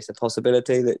it's a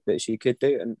possibility that she could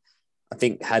do. And I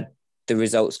think had the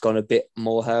results gone a bit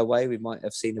more her way, we might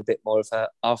have seen a bit more of her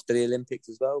after the Olympics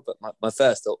as well. But my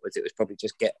first thought was it was probably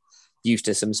just get used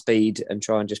to some speed and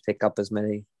try and just pick up as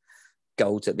many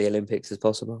golds at the Olympics as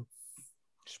possible.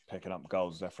 Just picking up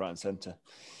golds left, right and centre.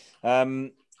 All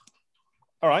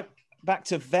right, back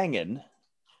to Wengen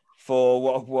for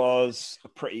what was a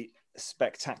pretty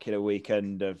spectacular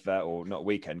weekend of, or not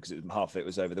weekend, because half of it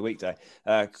was over the weekday,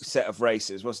 set of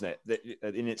races, wasn't it?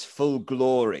 In its full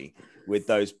glory, with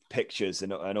those pictures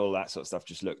and all that sort of stuff,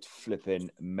 just looked flipping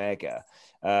mega.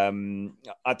 I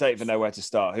don't even know where to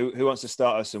start. Who wants to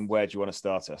start us, and where do you want to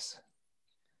start us?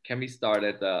 Can we start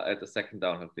at the second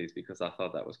downhill, please? Because I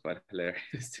thought that was quite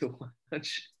hilarious to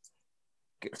watch.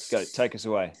 Go, take us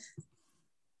away.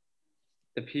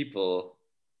 The people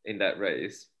in that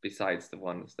race, besides the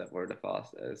ones that were the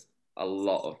fastest, a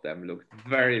lot of them looked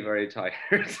very, very tired.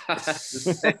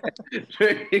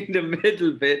 During the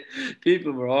middle bit,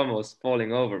 people were almost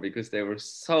falling over because they were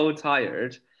so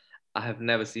tired. I have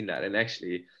never seen that. And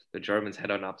actually, the Germans had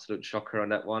an absolute shocker on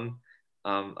that one.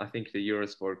 I think the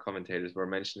Eurosport commentators were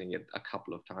mentioning it a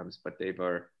couple of times, but they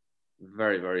were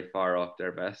very, very far off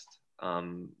their best,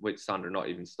 with Sander not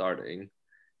even starting.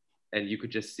 And you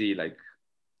could just see like,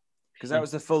 because that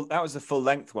was the full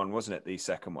length one, wasn't it? The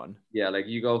second one. Yeah, like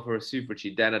you go for a super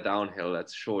G, then a downhill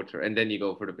that's shorter, and then you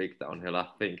go for the big downhill. I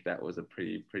think that was a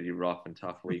pretty rough and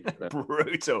tough week.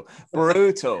 brutal.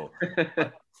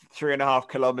 3.5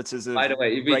 kilometers of By the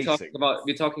way, racing.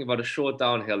 we're talking about a short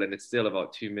downhill, and it's still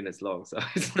about 2 minutes long. So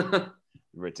it's not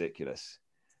ridiculous,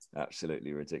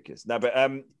 absolutely ridiculous. No, but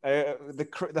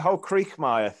the whole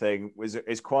Kriechmeier thing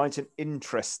is quite an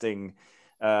interesting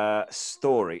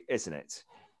story, isn't it,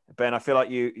 Ben? I feel like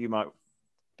you might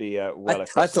be well.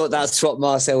 I thought that's what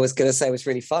Marcel was going to say was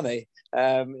really funny.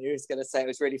 He was going to say it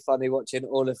was really funny watching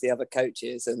all of the other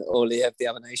coaches and all the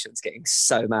other nations getting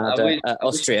so mad at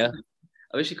Austria.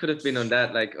 I wish he could have been on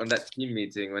that team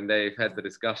meeting when they've had the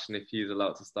discussion if he's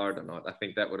allowed to start or not. I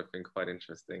think that would have been quite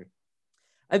interesting.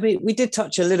 I mean, we did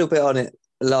touch a little bit on it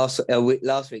last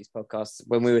week's podcast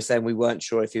when we were saying we weren't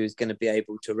sure if he was going to be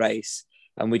able to race.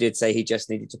 And we did say he just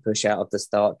needed to push out of the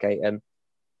start gate. And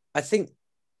I think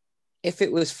if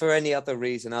it was for any other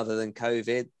reason other than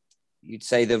COVID, you'd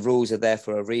say the rules are there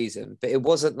for a reason. But it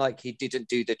wasn't like he didn't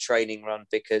do the training run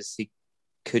because he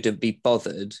couldn't be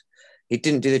bothered. He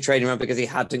didn't do the training run because he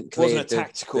hadn't cleared. It wasn't a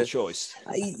tactical choice.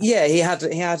 Yeah, he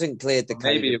hadn't cleared the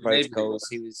COVID protocols.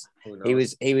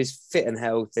 He was fit and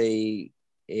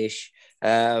healthy-ish,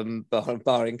 barring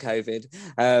COVID.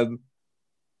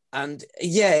 And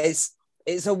yeah,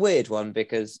 it's a weird one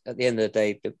because at the end of the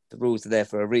day, the rules are there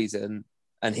for a reason,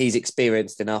 and he's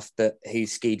experienced enough that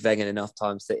he's skied Wengen enough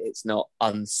times that it's not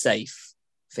unsafe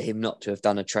for him not to have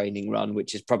done a training run,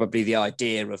 which is probably the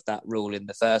idea of that rule in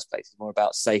the first place. It's more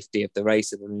about safety of the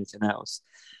racer than anything else.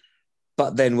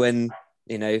 But then when,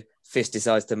 FIS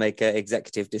decides to make an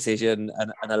executive decision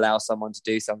and allow someone to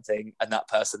do something and that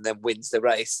person then wins the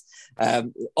race,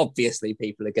 obviously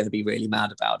people are going to be really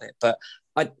mad about it. But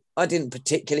I didn't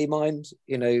particularly mind.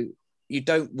 You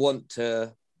don't want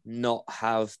to not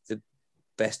have the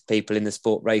best people in the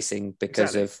sport racing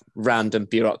because of random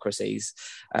bureaucracies,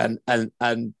 and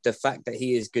the fact that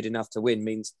he is good enough to win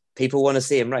means people want to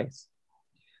see him race.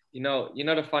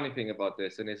 The funny thing about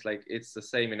this, and it's like it's the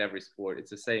same in every sport, it's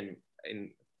the same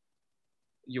in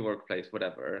your workplace,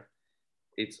 whatever.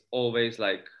 It's always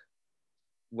like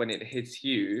when it hits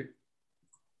you,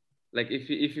 like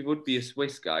if you would be a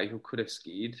Swiss guy who could have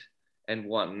skied and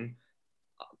won,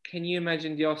 can you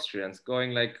imagine the Austrians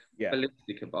going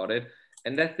ballistic about it?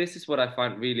 And this is what I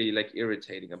find really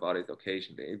irritating about it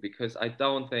occasionally, because I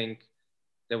don't think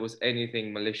there was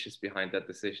anything malicious behind that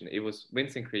decision. It was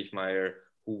Vincent Kriechmeier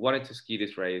who wanted to ski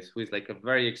this race, who is a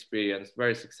very experienced,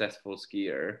 very successful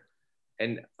skier.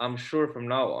 And I'm sure from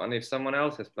now on, if someone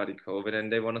else has bloody COVID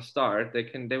and they want to start,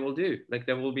 they will do.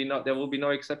 There will be no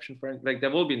exception for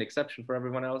there will be an exception for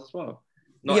everyone else as well.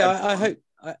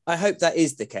 I hope that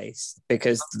is the case,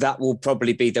 because that will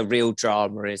probably be the real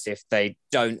drama, is if they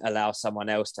don't allow someone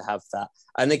else to have that.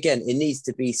 And again, it needs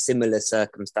to be similar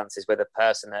circumstances where the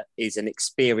person is an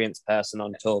experienced person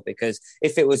on tour, because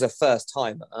if it was a first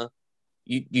timer,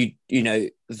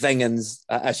 Wengen's,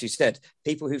 as you said,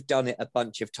 people who've done it a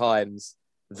bunch of times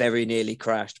very nearly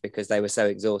crashed because they were so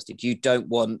exhausted. You don't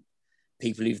want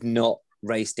people who've not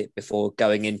raced it before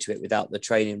going into it without the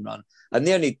training run. And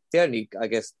the only I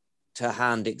guess to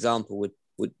hand example would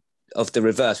of the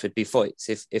reverse would be Foyt's.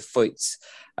 If Foyt's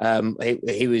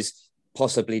he was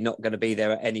possibly not going to be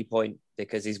there at any point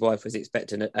because his wife was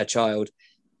expecting a child.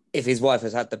 If his wife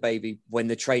has had the baby when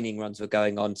the training runs were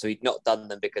going on, so he'd not done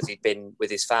them because he'd been with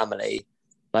his family,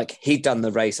 he'd done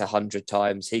the race 100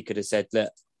 times. He could have said,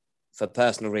 look, for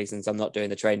personal reasons, I'm not doing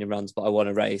the training runs, but I want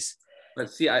to race. But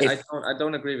see, I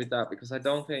don't agree with that, because I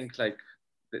don't think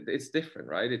it's different,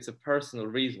 right? It's a personal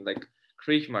reason.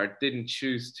 Kriechmeier didn't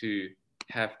choose to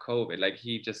have COVID.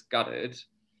 He just got it.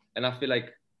 And I feel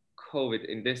like COVID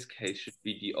in this case should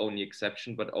be the only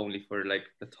exception, but only for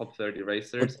the top 30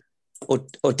 racers.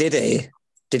 Or did he?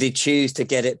 Did he choose to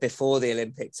get it before the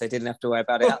Olympics so he didn't have to worry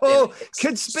about it at the Olympics?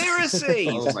 Conspiracy!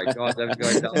 Oh my God, I'm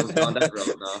going down that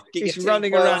road now. He's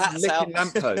running around licking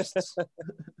lampposts.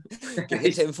 Get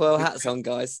your tinfoil hats on,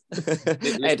 guys.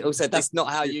 Ed also, that's not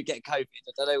how you get COVID.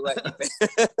 I don't know where you've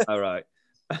been. All right.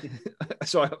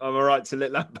 So I'm all right to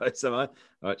lit lampposts, am I? All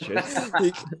right,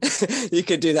 cheers. You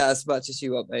can do that as much as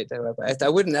you want, mate. Don't worry about it. I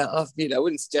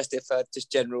wouldn't suggest it for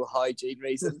just general hygiene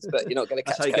reasons, but you're not going to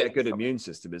catch. That's how you get a good immune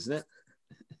system, isn't it?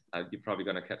 You're probably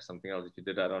going to catch something else if you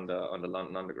did that on the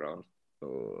London Underground.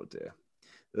 Oh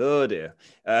dear.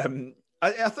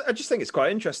 I just think it's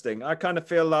quite interesting. I kind of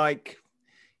feel like,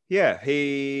 yeah,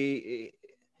 he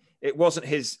it wasn't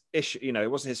his issue,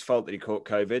 it wasn't his fault that he caught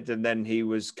COVID, and then he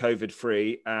was COVID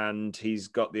free, and he's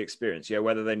got the experience. Yeah,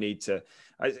 whether they need to,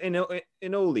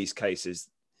 in all these cases,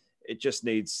 it just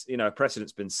needs, a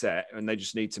precedent's been set, and they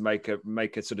just need to make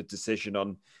a sort of decision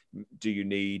on, do you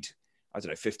need, I don't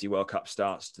know, 50 World Cup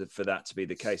starts for that to be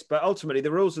the case? But ultimately,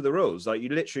 the rules are the rules. Like, you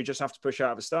literally just have to push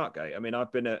out of a start gate. I mean,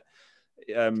 I've been at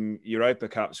Europa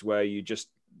Cups where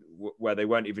where they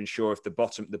weren't even sure if the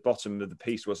bottom of the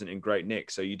piece wasn't in great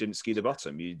nick, so you didn't ski the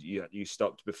bottom. You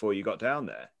stopped before you got down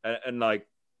there, and like,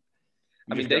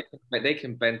 I mean, they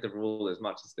can bend the rule as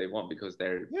much as they want because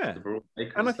they're the rule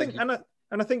makers.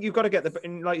 And I think you've got to get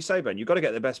like you say, Ben, you've got to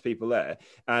get the best people there.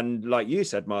 And like you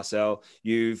said, Marcel,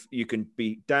 you can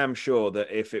be damn sure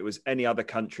that if it was any other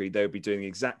country, they would be doing the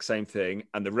exact same thing,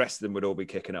 and the rest of them would all be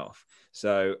kicking off.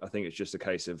 So I think it's just a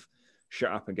case of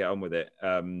shut up and get on with it.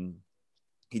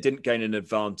 He didn't gain an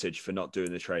advantage for not doing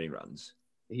the training runs.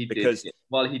 He did.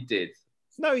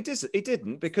 No, he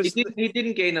didn't because he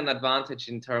didn't gain an advantage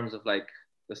in terms of like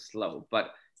the slope,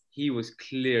 but he was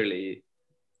clearly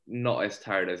not as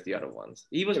tired as the other ones.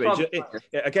 He was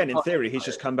again, in theory, he's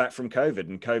just come back from COVID,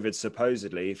 and COVID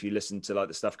supposedly, if you listen to like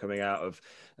the stuff coming out of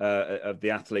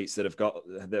the athletes that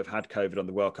have had COVID on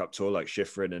the World Cup tour, like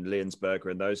Schifrin and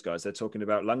Liensberger and those guys, they're talking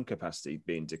about lung capacity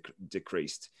being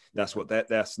decreased. That's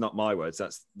not my words.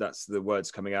 That's the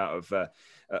words coming out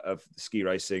of ski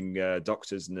racing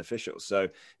doctors and officials. So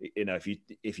if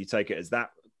you take it as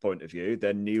that point of view,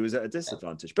 then he was at a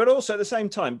disadvantage. But also at the same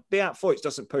time, Beat Feuz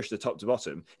doesn't push the top to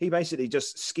bottom. He basically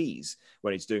just skis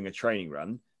when he's doing a training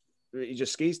run. He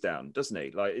just skis down, doesn't he?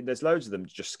 Like, there's loads of them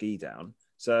just ski down.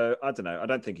 So I don't know. I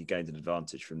don't think he gained an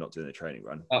advantage from not doing the training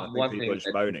run. I think people are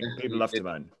just moaning. People love to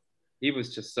moan. He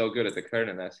was just so good at the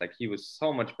Cortina. Like, he was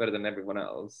so much better than everyone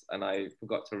else. And I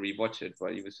forgot to rewatch it,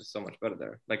 but he was just so much better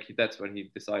there. Like, that's when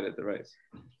he decided the race.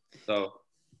 So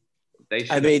they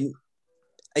should.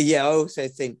 Yeah, I also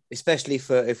think, especially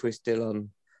if we're still on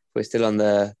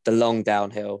the long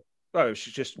downhill. Oh, it's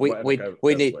just we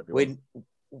need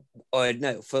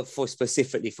for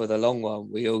specifically for the long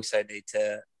one, we also need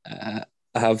to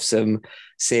have some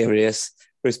serious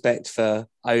respect for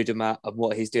Odermatt and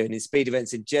what he's doing in speed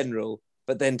events in general,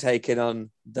 but then taking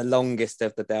on the longest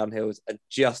of the downhills and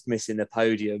just missing the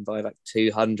podium by like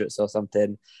 200ths or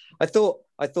something. I thought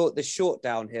the short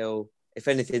downhill, if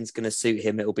anything's going to suit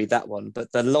him, it'll be that one.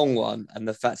 But the long one and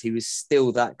the fact he was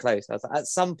still that close, I was like, at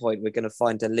some point we're going to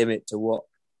find a limit to what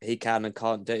he can and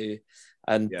can't do.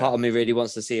 And part of me really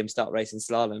wants to see him start racing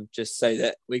slalom just so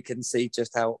that we can see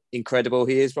just how incredible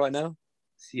he is right now.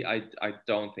 See, I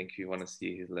don't think you want to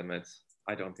see his limits.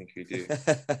 I don't think you do.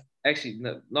 Actually,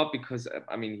 no, not because,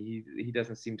 I mean, he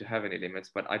doesn't seem to have any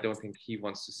limits, but I don't think he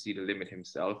wants to see the limit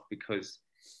himself because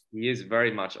he is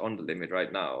very much on the limit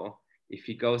right now. If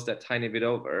he goes that tiny bit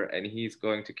over and he's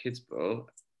going to KITZBUHEL,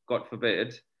 God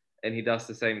forbid, and he does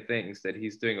the same things that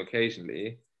he's doing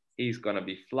occasionally, he's going to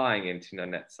be flying into the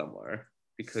net somewhere.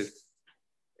 Because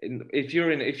if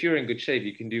you're in good shape,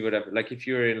 you can do whatever. Like, if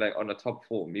you're in like on a top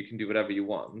form, you can do whatever you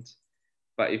want.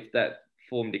 But if that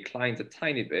form declines a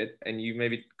tiny bit and you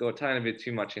maybe go a tiny bit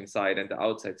too much inside and the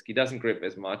outside ski doesn't grip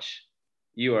as much,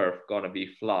 you are going to be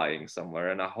flying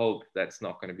somewhere. And I hope that's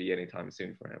not going to be anytime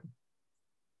soon for him.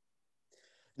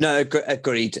 No,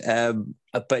 agreed.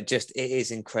 But just, it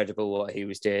is incredible what he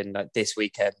was doing like this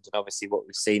weekend, and obviously what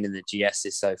we've seen in the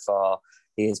GSs so far.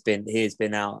 He has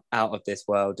been out of this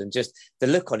world, and just the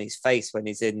look on his face when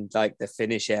he's in like the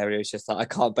finish area is just like, I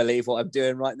can't believe what I'm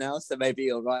doing right now. So maybe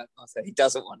you're right. So he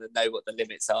doesn't want to know what the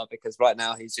limits are because right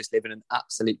now he's just living an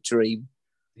absolute dream.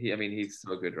 He's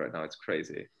so good right now. It's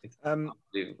crazy. It's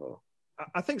unbelievable.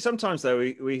 I think sometimes though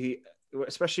we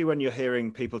especially when you're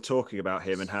hearing people talking about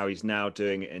him and how he's now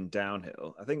doing it in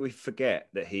downhill, I think we forget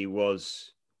that he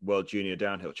was World Junior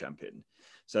Downhill Champion.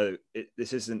 So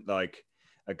this isn't like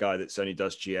a guy that's only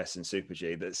does GS and Super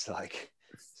G that's like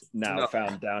now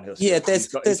found downhill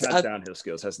skills. Yeah, he's had downhill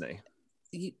skills, hasn't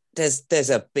he? There's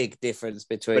a big difference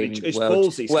between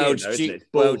World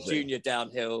Junior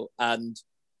Downhill and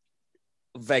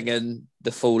Wengen,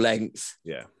 the full length.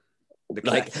 Yeah.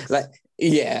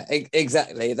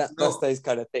 Exactly. That's those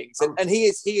kind of things. And he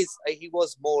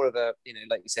was more of a,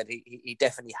 like you said, he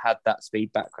definitely had that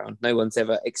speed background. No one's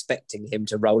ever expecting him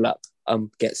to roll up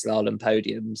get slalom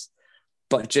podiums.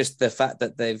 But just the fact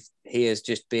that he has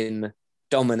just been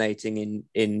dominating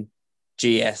in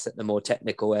GS at the more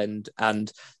technical end and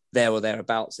there or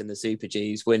thereabouts in the Super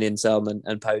Gs, winning some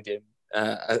and podium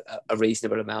a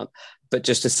reasonable amount. But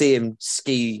just to see him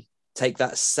take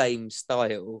that same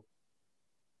style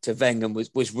to Wengen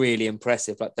was really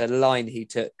impressive. Like the line he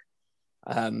took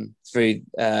through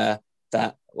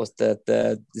that was the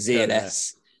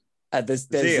ZLS. The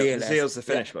Zeal's the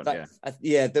Finnish one,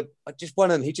 just one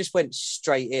of them. He just went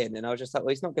straight in, and I was just like,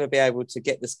 well, he's not going to be able to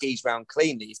get the skis round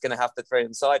cleanly. He's going to have to throw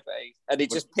them sideways, and he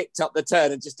just picked up the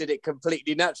turn and just did it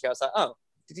completely naturally. I was like, oh,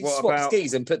 did he swap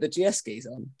skis and put the GS skis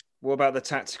on? What about the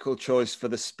tactical choice for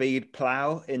the speed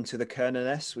plough into the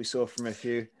Kernel-S we saw from a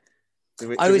few? Did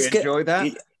we enjoy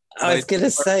that? I was going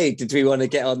to say, did we want to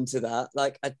get onto that?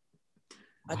 Like, I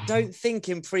don't think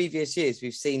in previous years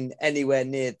we've seen anywhere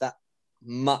near that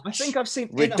much. I think I've seen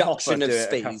reduction of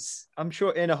speeds. I'm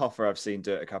sure Innerhofer I've seen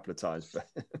do it a couple of times, but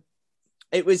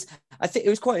I think it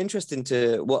was quite interesting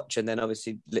to watch, and then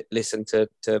obviously listen to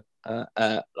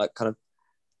like kind of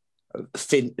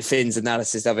Finn's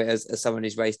analysis of it as someone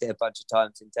who's raced it a bunch of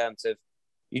times in terms of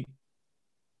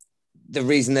the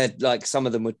reason that like some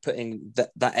of them were putting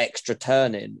that extra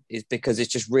turn in is because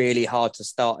it's just really hard to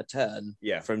start a turn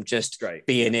from just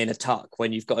being in a tuck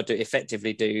when you've got to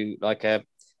effectively do like a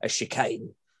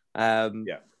chicane.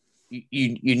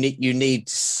 You need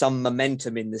some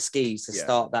momentum in the skis to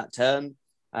start that turn.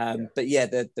 But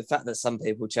the fact that some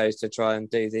people chose to try and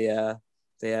do the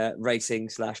racing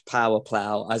 / power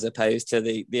plow as opposed to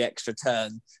the extra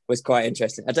turn was quite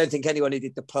interesting. I don't think anyone who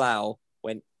did the plow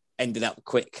ended up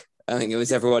quick. I think it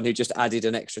was everyone who just added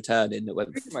an extra turn in that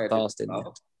went fast in there.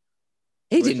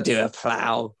 He didn't do a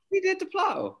plow. He did the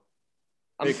plow.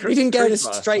 He didn't go in a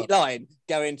straight line,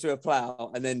 go into a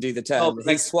plow, and then do the turn.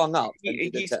 He swung up. He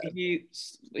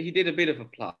did a bit of a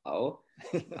plow.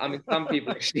 I mean, some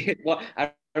people actually.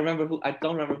 I don't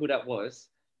remember who that was,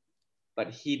 but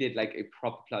he did like a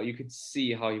proper plow. You could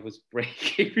see how he was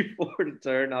braking before the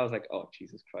turn. I was like, oh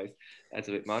Jesus Christ, that's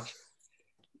a bit much.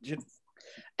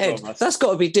 Ed, that's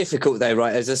got to be difficult though,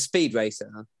 right? As a speed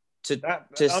racer,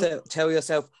 to tell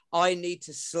yourself, I need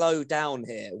to slow down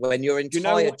here when your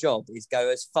entire job is go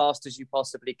as fast as you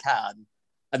possibly can,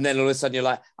 and then all of a sudden you're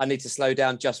like, I need to slow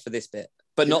down just for this bit,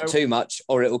 but not too much,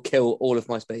 or it will kill all of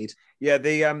my speed. Yeah,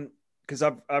 because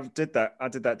I did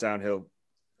that downhill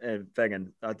in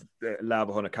Wengen. I did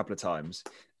Lauberhorn a couple of times,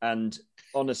 and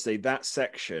honestly, that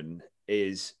section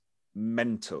is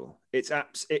mental. It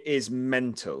is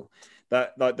mental.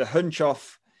 That like the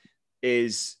Hunchoff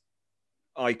is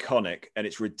iconic and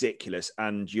it's ridiculous,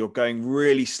 and you're going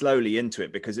really slowly into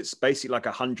it because it's basically like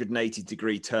a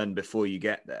 180-degree turn before you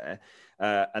get there,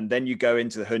 and then you go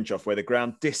into the Hunchoff where the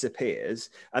ground disappears,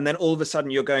 and then all of a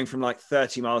sudden you're going from like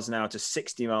 30 miles an hour to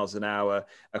 60 miles an hour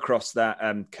across that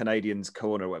Canadians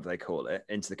corner, whatever they call it,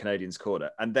 into the Canadians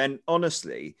corner. And then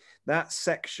honestly, that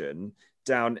section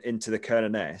down into the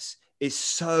Kernel-S is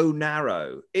so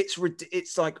narrow. It's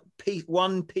like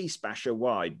one piece basher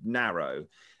wide, narrow.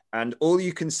 And all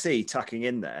you can see tucking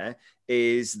in there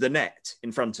is the net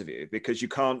in front of you, because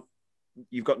you've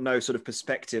got no sort of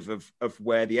perspective of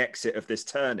where the exit of this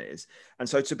turn is. And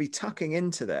so to be tucking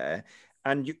into there,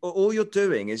 and all you're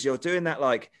doing is you're doing that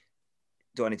like,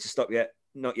 do I need to stop yet?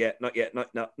 Not yet, not yet,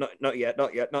 not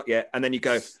yet. And then you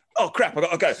go, oh crap, I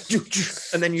got to go.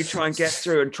 And then you try and get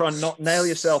through and try and not nail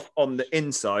yourself on the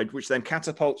inside, which then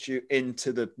catapults you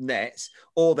into the nets,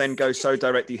 or then go so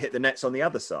direct you hit the nets on the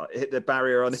other side, hit the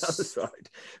barrier on the other side.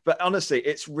 But honestly,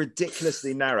 it's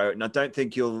ridiculously narrow. And I don't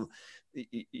think you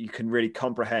can really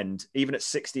comprehend, even at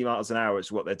 60 miles an hour,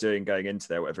 is what they're doing going into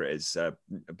there, whatever it is, a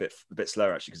bit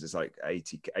slower actually, because it's like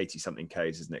 80 something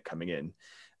Ks, isn't it, coming in?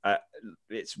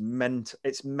 It's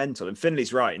mental. And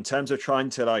Finley's right in terms of trying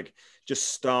to like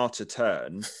just start a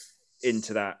turn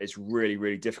into that is really,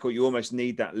 really difficult. You almost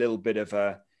need that little bit of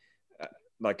a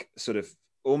like sort of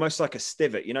almost like a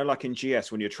stivet, you know, like in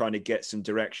GS when you're trying to get some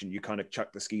direction, you kind of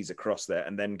chuck the skis across there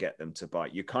and then get them to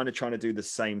bite. You're kind of trying to do the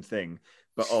same thing,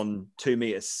 but on 2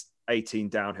 meters 18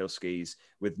 downhill skis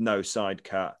with no side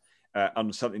cut,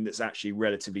 on something that's actually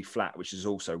relatively flat, which is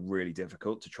also really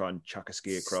difficult to try and chuck a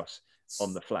ski across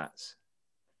on the flats.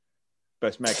 But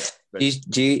it's mega.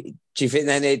 Do you think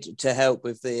they need to help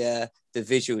with the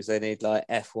visuals? They need like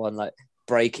F1 like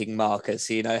braking markers,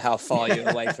 so you know how far you're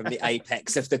away from the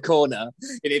apex of the corner.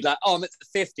 You need like, oh, I'm at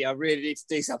the 50. I really need to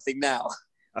do something now.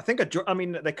 I think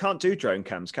they can't do drone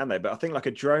cams, can they? But I think like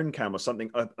a drone cam or something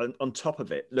on top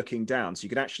of it, looking down, so you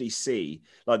can actually see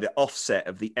like the offset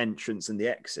of the entrance and the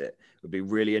exit would be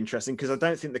really interesting. Because I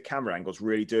don't think the camera angles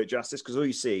really do it justice. Because all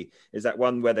you see is that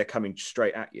one where they're coming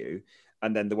straight at you,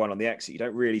 and then the one on the exit. You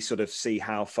don't really sort of see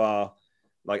how far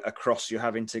like across you're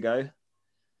having to go.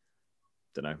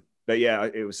 Don't know, but yeah,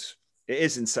 it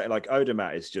is insane. Like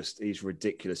Odermatt is he's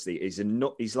ridiculously,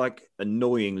 he's like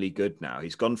annoyingly good now.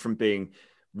 He's gone from being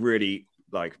really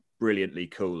like brilliantly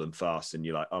cool and fast, and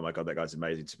you're like, oh my god, that guy's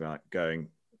amazing, to be like going,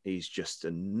 he's just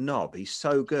a knob. He's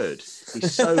so good.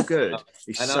 He's so good.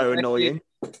 He's so annoying.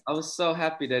 I was so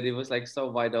happy that it was like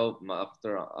so wide open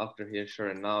after here. Sure,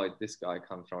 and now this guy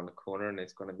comes around the corner and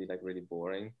it's going to be like really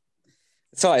boring.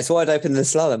 Sorry, it's wide open in the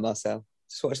slalom, Marcel.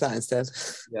 Just watch that instead.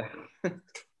 Yeah.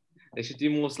 They should do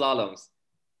more slaloms.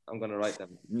 I'm going to write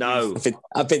them. No.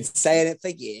 I've been saying it for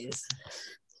years.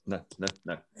 No.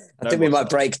 I think we might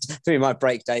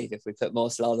break Dave if we put more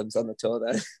slaloms on the tour,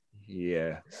 though.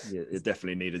 Yeah, it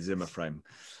definitely need a Zimmer frame.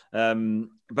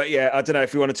 But yeah, I don't know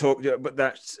if you want to talk, but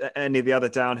that's any of the other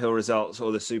downhill results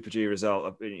or the Super G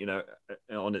result, you know,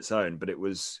 on its own. But it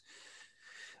was,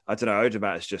 I don't know,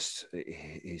 Odermatt is just,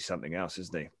 he's something else,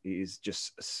 isn't he? He's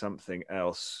just something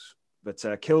else. But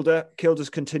Kilder's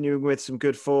continuing with some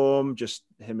good form. Just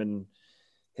him and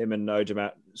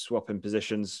Odermatt swapping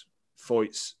positions.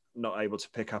 Foyt's not able to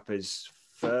pick up his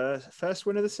first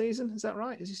win of the season. Is that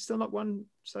right? Is he still not won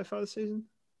so far this season?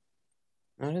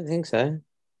 I don't think so.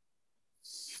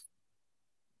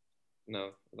 No,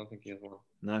 I don't think he has one.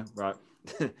 No, right.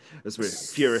 As we're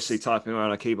furiously typing around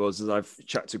our keyboards as I've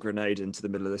chucked a grenade into the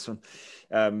middle of this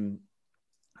one.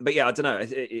 But yeah, I don't know.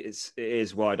 It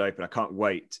is wide open. I can't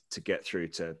wait to get through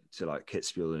to like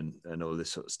Kitzbühel and all this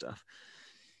sort of stuff.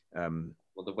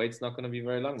 Well, the wait's not going to be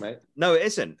very long, mate. No, it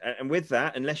isn't. And with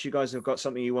that, unless you guys have got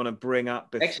something you want to bring up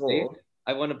before. Actually,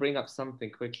 I want to bring up something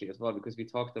quickly as well, because we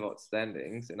talked about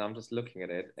standings and I'm just looking at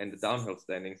it. And the downhill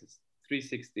standings is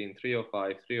 316,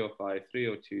 305, 305,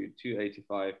 302,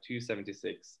 285,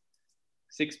 276.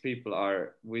 6 people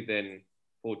are within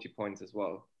 40 points as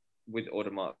well, with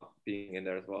Odermatt being in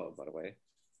there as well, by the way.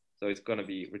 So it's going to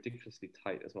be ridiculously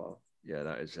tight as well. Yeah,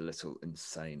 that is a little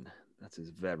insane. That is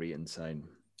very insane.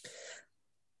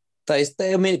 But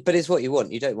it's what you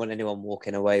want. You don't want anyone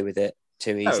walking away with it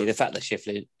too easy. No. The fact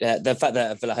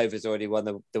that Villahova's already won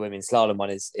the women's slalom one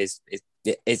is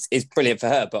brilliant for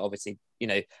her. But obviously, you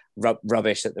know,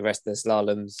 rubbish that the rest of the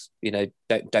slaloms, you know,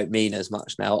 don't mean as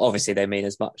much now. Obviously, they mean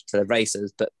as much to the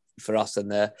racers, but for us and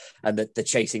the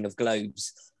chasing of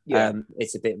globes,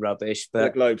 it's a bit rubbish. But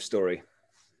the globe story.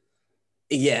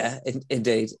 Yeah,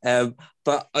 indeed.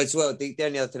 But as well, the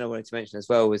only other thing I wanted to mention as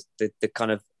well was the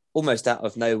kind of almost out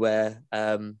of nowhere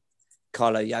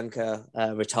Carlo Janka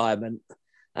retirement,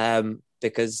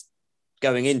 because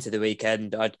going into the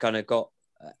weekend, I'd kind of got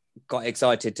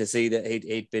excited to see that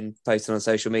he'd been posting on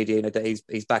social media, you know, that he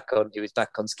was back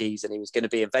on skis and he was going to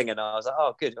be in Wengen. I was like,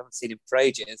 oh, good, I haven't seen him for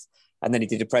ages. And then he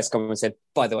did a press conference and said,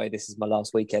 by the way, this is my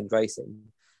last weekend racing.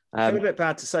 It's a bit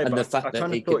bad to say, but I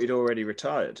kind of thought he'd already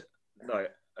retired.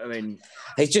 Like, I mean,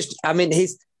 I think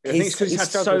it's because he's had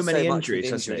so many injuries,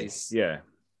 hasn't he? Yeah.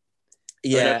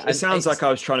 Yeah, it sounds like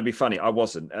I was trying to be funny. I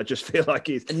wasn't. I just feel like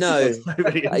he's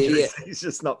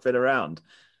just not been around.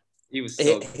 He was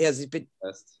so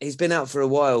he's been out for a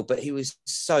while, but he was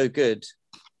so good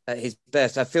at his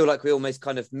best. I feel like we almost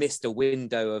kind of missed a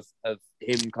window of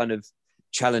him kind of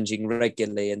challenging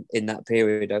regularly in that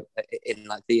period in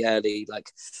like the early, like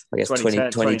I guess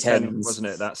 2010 wasn't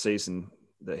it, that season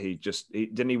that he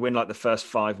didn't he win like the first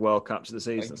 5 World Cups of the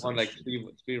season? He won like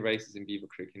three races in Beaver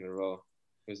Creek in a row.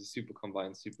 It was a super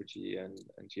combined Super G and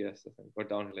GS, I think, or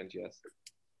downhill and GS.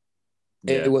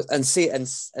 Yeah. It was, and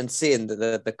seeing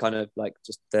the kind of like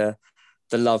just the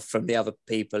love from the other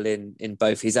people in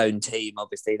both his own team,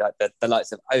 obviously, like the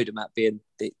likes of Odermatt being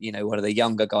one of the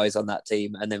younger guys on that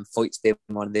team, and then Foyt's being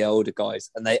one of the older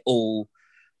guys, and they all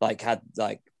like had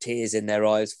like tears in their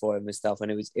eyes for him and stuff,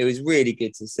 and it was really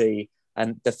good to see.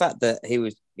 And the fact that he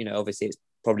was, obviously it's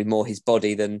probably more his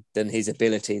body than his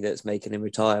ability that's making him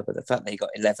retire. But the fact that he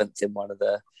got 11th in one of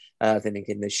the, I think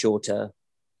in the shorter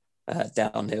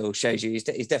downhill shows you he's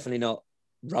definitely not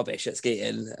rubbish at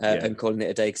skiing and calling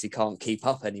it a day because he can't keep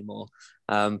up anymore.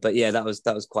 But yeah, that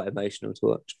was quite emotional to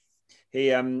watch. He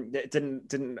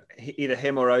didn't either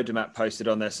him or Odermatt posted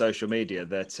on their social media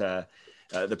that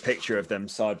the picture of them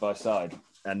side by side,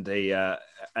 and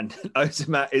and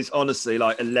Odermatt is honestly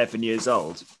like 11 years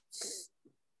old.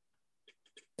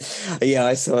 Yeah,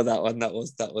 I saw that one. That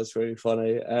was really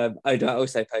funny. Odermatt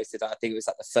also posted, I think it was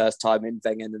like the first time in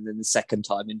Wengen and then the second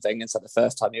time in Wengen. So the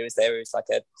first time he was there, he was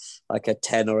like a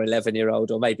 10 or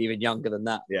 11-year-old, or maybe even younger than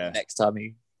that. Yeah. The next time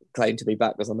he claimed to be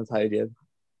back was on the podium.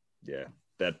 Yeah,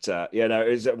 what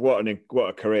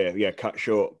a career. Yeah, cut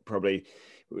short. Probably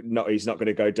not. He's not going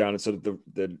to go down in sort of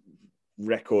the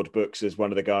record books as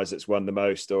one of the guys that's won the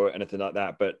most or anything like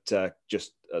that, but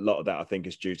just a lot of that I think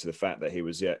is due to the fact that he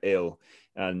was ill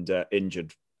and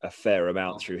injured a fair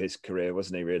amount through his career,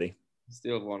 wasn't he, really?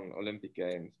 Still won Olympic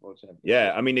Games, World Championship.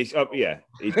 Yeah, I mean, he's got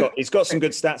some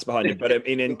good stats behind him, but I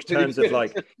mean, in terms of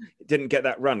like, didn't get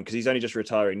that run because he's only just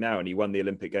retiring now, and he won the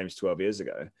Olympic Games 12 years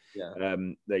ago. Yeah.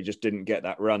 They just didn't get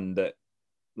that run that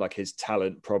like his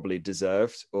talent probably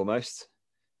deserved almost.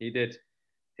 He did.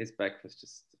 His back was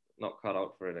just not cut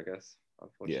out for it, I guess,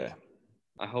 unfortunately. Yeah.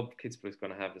 I hope Kitzbühel is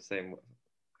going to have the same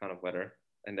kind of weather,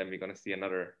 and then we're going to see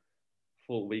another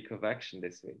full week of action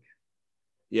this week.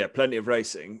 Yeah, plenty of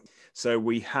racing. So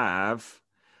we have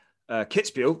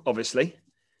Kitzbühel, obviously,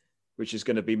 which is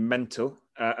going to be mental.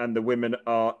 And the women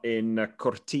are in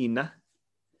Cortina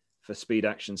for speed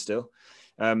action still.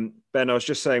 Ben, I was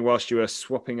just saying whilst you were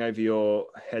swapping over your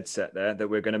headset there that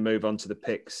we're going to move on to the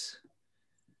picks.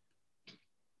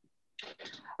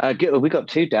 We got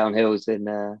 2 downhills in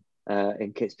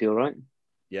Kitzbühel, right?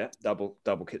 Yeah, double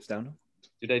kits down.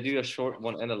 Do they do a short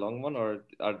one and a long one, or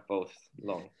are both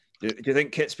long? Do you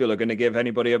think Kitzbühel are going to give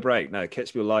anybody a break? No,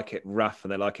 Kitzbühel like it rough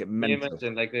and they like it mental. Can you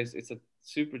imagine like this? It's a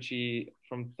Super G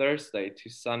from Thursday to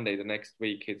Sunday the next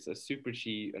week. It's a Super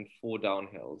G and 4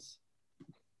 downhills.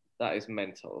 That is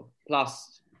mental.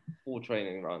 Plus 4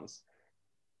 training runs.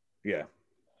 Yeah,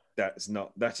 that is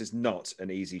not an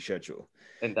easy schedule.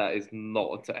 And that is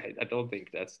not. I don't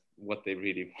think that's what they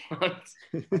really want.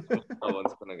 No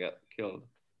one's gonna get killed.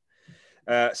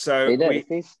 So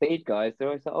these speed guys, they're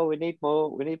always like, "Oh, we need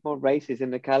more races in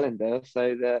the calendar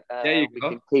so that we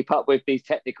can keep up with these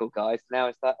technical guys." Now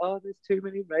it's like, "Oh, there's too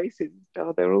many races.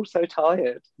 Oh, they're all so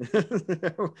tired."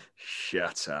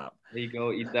 Shut up. There you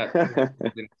go. Eat that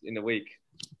in a week.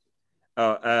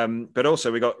 But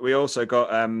also we also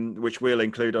got which we'll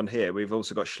include on here. We've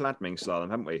also got Schladming slalom,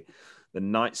 haven't we? The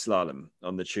night slalom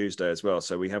on the Tuesday as well.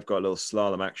 So we have got a little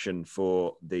slalom action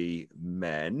for the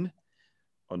men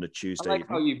on the Tuesday. I like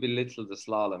how you belittle the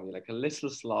slalom. You're like a little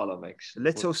slalom, actually. A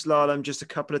little slalom, just a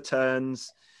couple of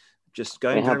turns, just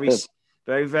going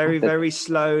very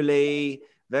slowly,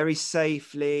 very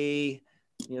safely.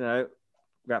 You know,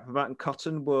 wrap them out in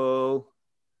cotton wool.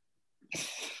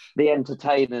 The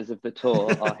entertainers of the tour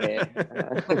are here.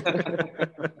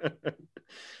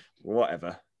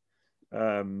 Whatever.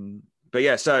 But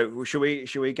yeah, so should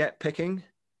we get picking?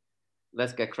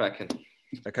 Let's get cracking.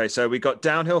 Okay, so we got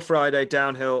downhill Friday,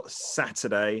 downhill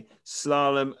Saturday,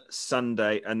 slalom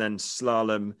Sunday, and then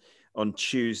slalom on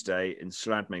Tuesday in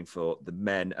Schladming for the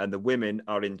men. And the women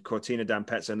are in Cortina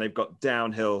d'Ampezzo, and they've got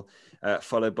downhill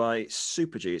followed by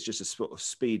Super G. It's just a sort of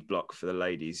speed block for the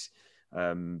ladies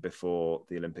before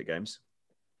the Olympic Games.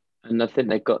 And I think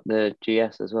they've got the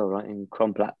GS as well, right, in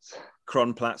Kronplatz.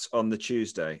 Kronplatz on the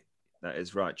Tuesday. That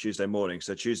is right, Tuesday morning.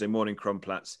 So Tuesday morning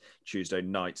Kronplatz, Tuesday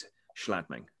night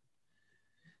Schladming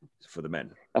for the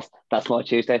men. That's my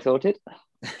Tuesday sorted.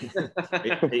 Are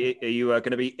you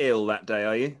going to be ill that day,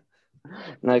 are you?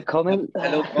 No comment.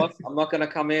 Hello, boss. I'm not going to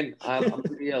come in. I'm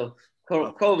really ill.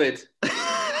 COVID.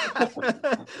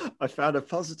 I found a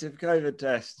positive COVID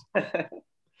test.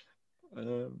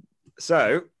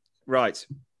 So, right.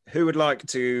 Who would like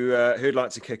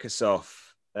to kick us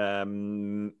off?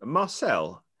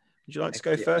 Marcel, would you like to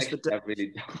go first? I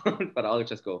really don't, but I'll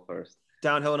just go first.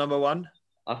 Downhill number 1?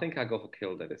 I think I go for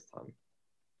Kilde this time.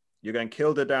 You're going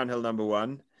Kilde downhill number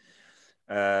 1.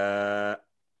 Do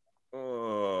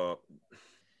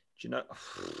you know?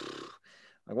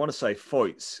 I want to say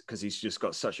Foyts because he's just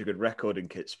got such a good record in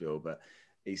Kitzbühel, but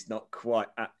he's not quite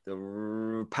at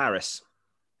the Paris.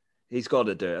 He's got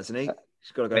to do it, hasn't he?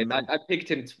 He's got to go. I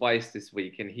picked him twice this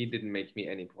week, and he didn't make me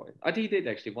any point. He did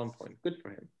actually 1 point. Good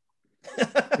for him.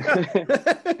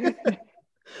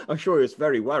 I'm sure he was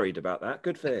very worried about that.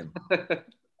 Good for him.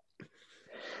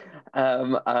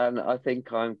 And I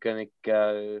think I'm going to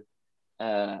go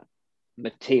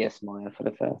Matthias Meyer for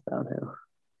the first downhill.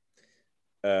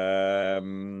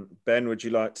 Ben, would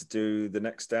you like to do the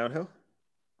next downhill?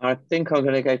 I think I'm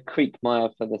going to go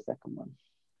Kriegmeier for the second one.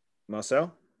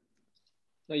 Marcel?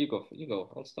 No, you go.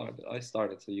 I'll start. I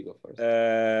started, so you go first.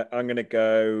 I'm going to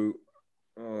go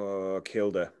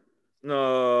Kilde.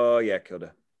 Oh, yeah,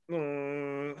 Kilde.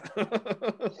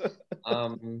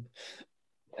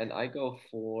 And I go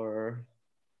for,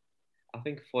 I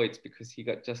think Foyt, because he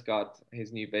just got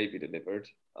his new baby delivered.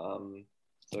 So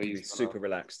he's super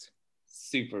relaxed.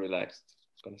 Super relaxed.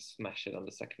 He's gonna smash it on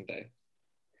the second day.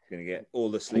 He's gonna get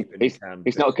all the sleep he can.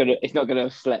 He's not gonna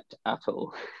have slept at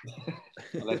all.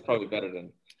 Well, that's probably better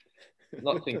than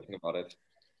not thinking about it.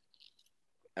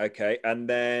 Okay, and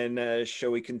then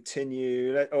shall we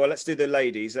continue? Let's do the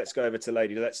ladies. Let's go over to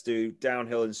ladies. Let's do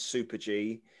downhill and Super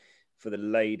G for the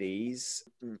ladies.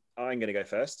 I'm going to go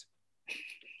first.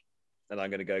 And I'm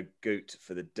going to go Goot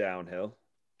for the downhill.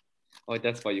 Oh,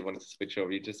 that's why you wanted to switch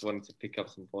over. You just wanted to pick up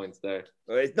some points there.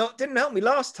 Well, didn't help me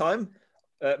last time.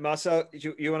 Marcel,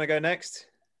 you want to go next?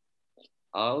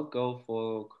 I'll go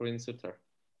for Corinne Sutter.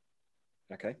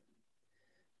 Okay.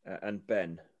 And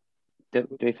Ben. Do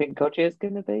we think Goggia is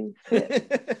going to be fit?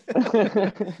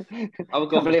 I'll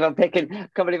go. Can't believe I'm picking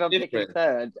Different.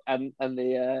 third, and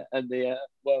the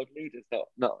world leader's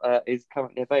not is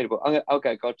currently available. I'll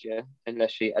go Goggia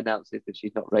unless she announces that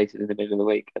she's not rated in the middle of the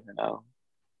week, and then I'll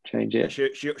change it.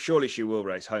 Surely she will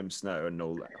race home snow and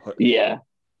all that. Yeah.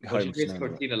 Well, she raced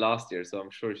Cortina last year, so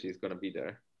I'm sure she's going to be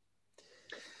there.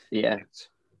 Yeah.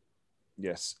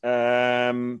 Yes.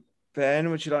 Ben,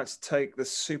 would you like to take the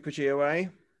Super G away?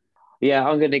 Yeah,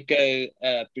 I'm going to go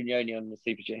Brignoni on the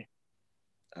Super G.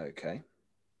 Okay.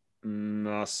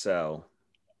 Marcel.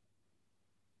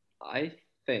 I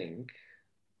think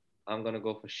I'm going to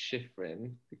go for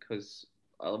Schifrin because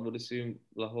I would assume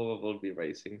Lahova will be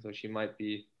racing, so she might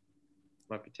be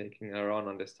taking her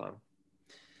on this time.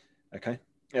 Okay.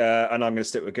 And I'm going to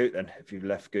stick with Goot then. If you've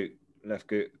left Goot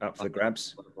up for the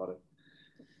grabs.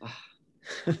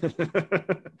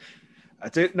 I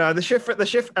do. No, the shift.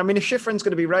 I mean, if Schifrin's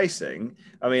going to be racing,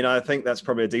 I mean, I think that's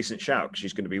probably a decent shout because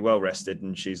she's going to be well rested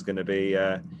and she's going to be,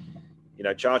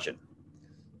 charging.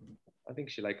 I think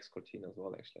she likes Cortina as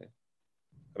well, actually.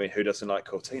 I mean, who doesn't like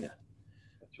Cortina?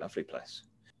 Lovely place.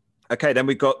 Okay, then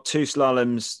we've got 2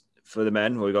 slaloms for the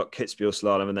men. We've got KITZBUHEL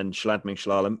Slalom and then Schladming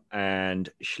Slalom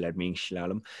and Schladming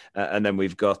Slalom. And then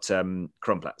we've got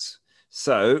Kronplatz.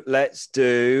 So let's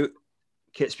do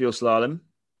KITZBUHEL Slalom.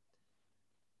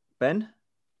 Ben,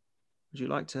 would you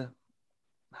like to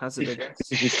hazard a guess?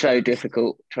 This is so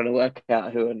difficult trying to work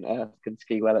out who on earth can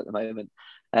ski well at the moment.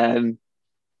 I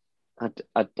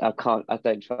can't. I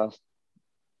don't trust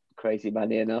Crazy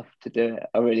Manny enough to do it.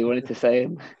 I really wanted to say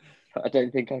him, but I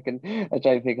don't think I can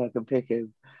pick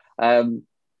him. I'm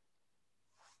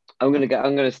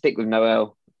gonna stick with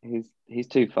Noel. He's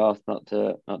too fast not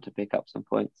to pick up some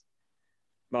points.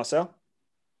 Marcel?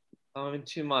 I'm in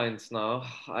 2 minds now.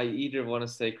 I either want to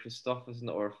say Christophersen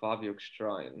or Fabio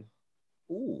Shrine.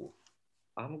 Ooh.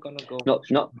 I'm gonna go. Not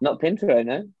Pintero,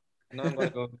 no. No, I'm gonna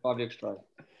go Fabio Shrine.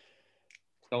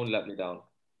 Don't let me down.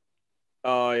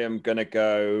 I am gonna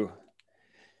go.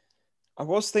 I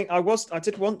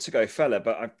did want to go Fella,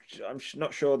 but I'm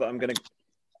not sure that I'm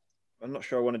not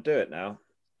sure I want to do it now.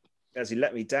 As he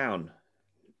let me down.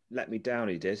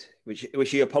 He did,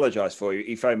 which he apologised for.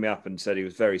 He phoned me up and said he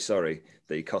was very sorry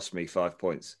that he cost me 5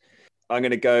 points. I'm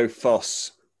going to go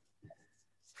Foss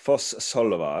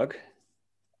Solvag.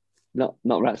 Not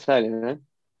Razzoli, no?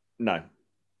 No.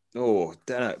 Oh,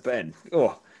 don't know, Ben.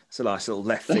 Oh, it's a nice little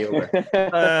left fielder.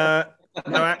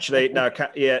 No, actually, no. Keep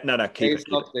it.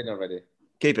 Locked in already.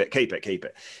 Keep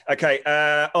it.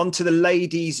 Okay, on to the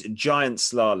ladies' giant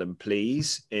slalom,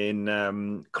 please, in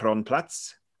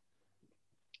Kronplatz.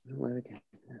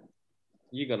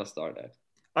 You're gonna start that.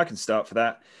 I can start for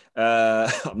that.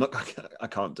 I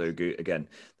can't do Goot again.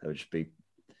 That would just be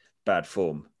bad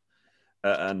form.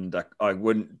 And I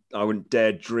wouldn't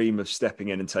dare dream of stepping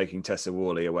in and taking Tessa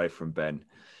Worley away from Ben.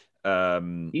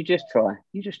 You just try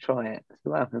it. That's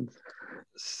what happens.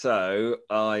 So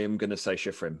I am going to say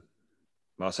Schifrin.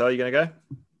 Marcel, are you going to go?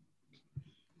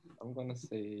 I'm gonna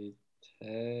say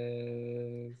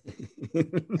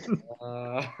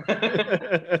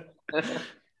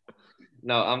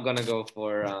No, I'm gonna go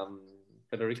for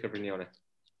Federica Brignone.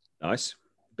 Nice.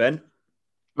 Ben?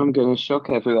 I'm going to shock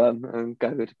everyone and go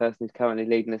with the person who's currently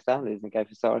leading the standings and go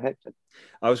for Sarah Hector.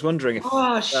 I was wondering if...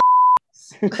 Oh,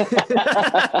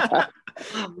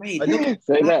 mate.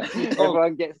 So look,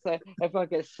 everyone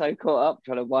gets so caught up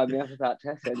trying to wind me up about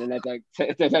Tessa, and then they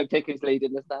don't pick who's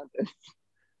leading the standings.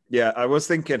 Yeah, I was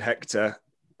thinking Hector.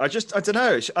 I don't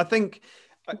know.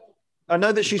 I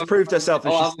know that she's proved herself.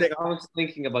 And I was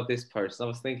thinking about this person.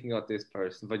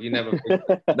 But you never.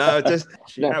 No,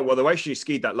 well, the way she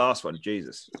skied that last one,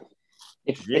 Jesus.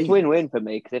 It's win-win for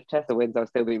me, because if Tessa wins, I'll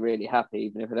still be really happy,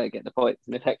 even if I don't get the points.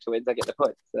 And if Hector wins, I get the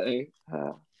points. So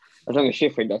as long as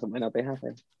Schifrin doesn't win, I'll be happy.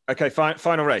 Okay,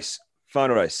 final race.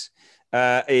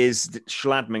 Is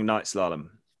Schladming night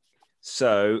slalom.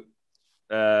 So,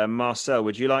 Marcel,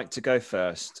 would you like to go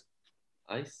first?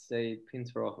 I say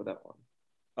Pinter for that one.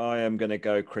 I am going to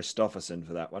go Christophersen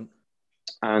for that one.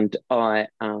 And I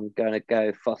am going to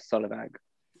go Foss Solvag.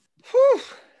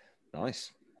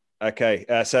 Nice. Okay,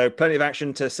 so plenty of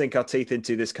action to sink our teeth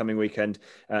into this coming weekend.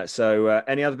 So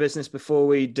any other business before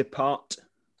we depart?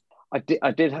 I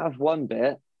did have one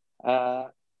bit.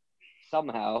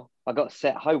 Somehow I got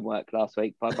set homework last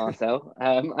week by Marcel.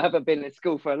 I haven't been in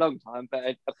school for a long time,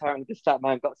 but apparently the stat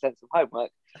man got sent some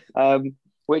homework.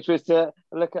 which was to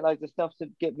look at loads of stuff to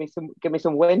give me some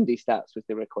Wendy stats was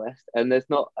the request, and there's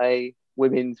not a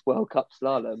women's World Cup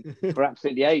slalom for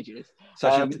absolutely ages.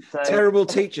 Such a terrible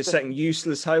teacher setting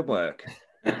useless homework.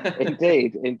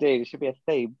 Indeed, it should be a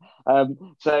theme.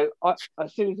 So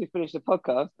as soon as we finished the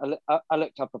podcast, I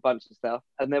looked up a bunch of stuff,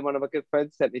 and then one of my good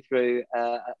friends sent me through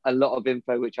a lot of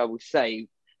info, which I will save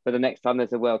for the next time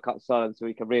there's a World Cup slalom, so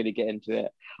we can really get into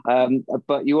it.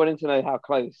 But you wanted to know how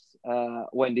close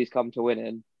Wendy's come to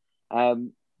winning,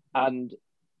 and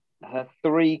her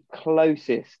 3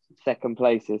 closest second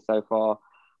places so far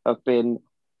have been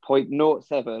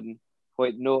 0.07,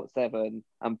 0.07,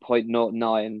 and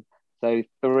 0.09. So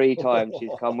 3 times she's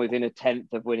come within a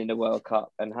tenth of winning the World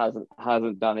Cup and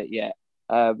hasn't done it yet.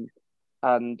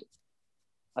 And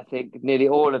I think nearly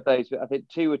all of those, I think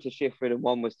 2 were to Schifrin and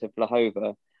 1 was to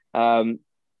Vlahova.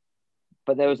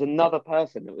 But there was another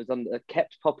person that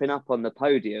kept popping up on the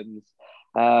podiums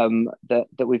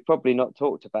that we've probably not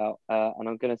talked about. And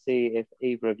I'm going to see if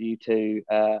either of you two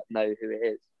know who it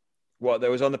is. What,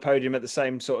 that was on the podium at the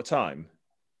same sort of time?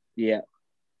 Yeah.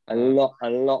 A lot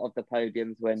of the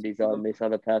podiums Wendy's on, this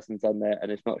other person's on there,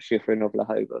 and it's not Schifrin or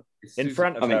Vlahova. In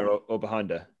front of her or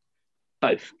behind her?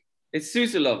 Both. It's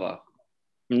Susilova.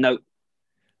 No.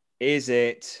 Is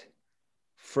it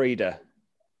Frida?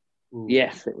 Ooh.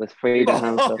 Yes, it was Frida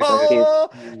Hansel.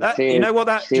 You know what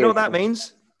that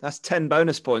means? That's 10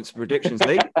 bonus points for Predictions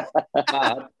League.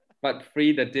 But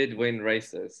Frida did win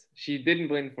races. She didn't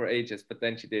win for ages, but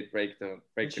then she did break the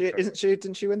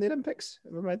Didn't she win the Olympics?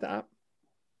 Have I made that up?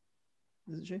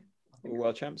 Isn't she? Or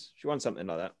world champs? She won something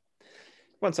like that.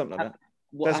 That's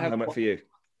a homework for you.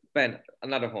 Ben,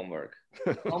 another homework.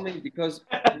 Because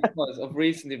of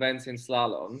recent events in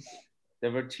slalom,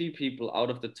 there were 2 people out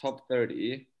of the top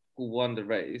 30 who won the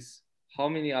race. How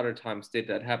many other times did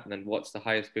that happen, and what's the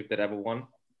highest bib that ever won?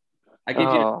 I give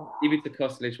you Ivica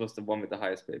Kostelic was the one with the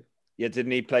highest bib. Yeah,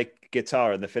 didn't he play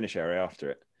guitar in the finish area after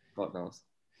it? God knows.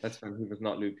 That's when he was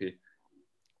not loopy.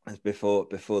 That's before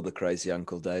the crazy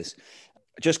uncle days.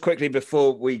 Just quickly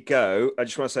before we go, I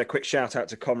just want to say a quick shout out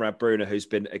to Conrad Bruner, who's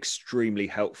been extremely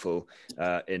helpful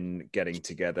in getting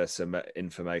together some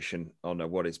information on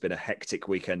what has been a hectic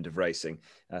weekend of racing.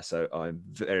 So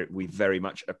we very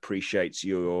much appreciate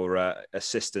your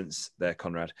assistance there,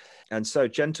 Conrad. And so,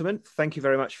 gentlemen, thank you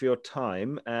very much for your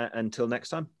time. Until next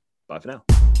time, bye for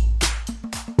now.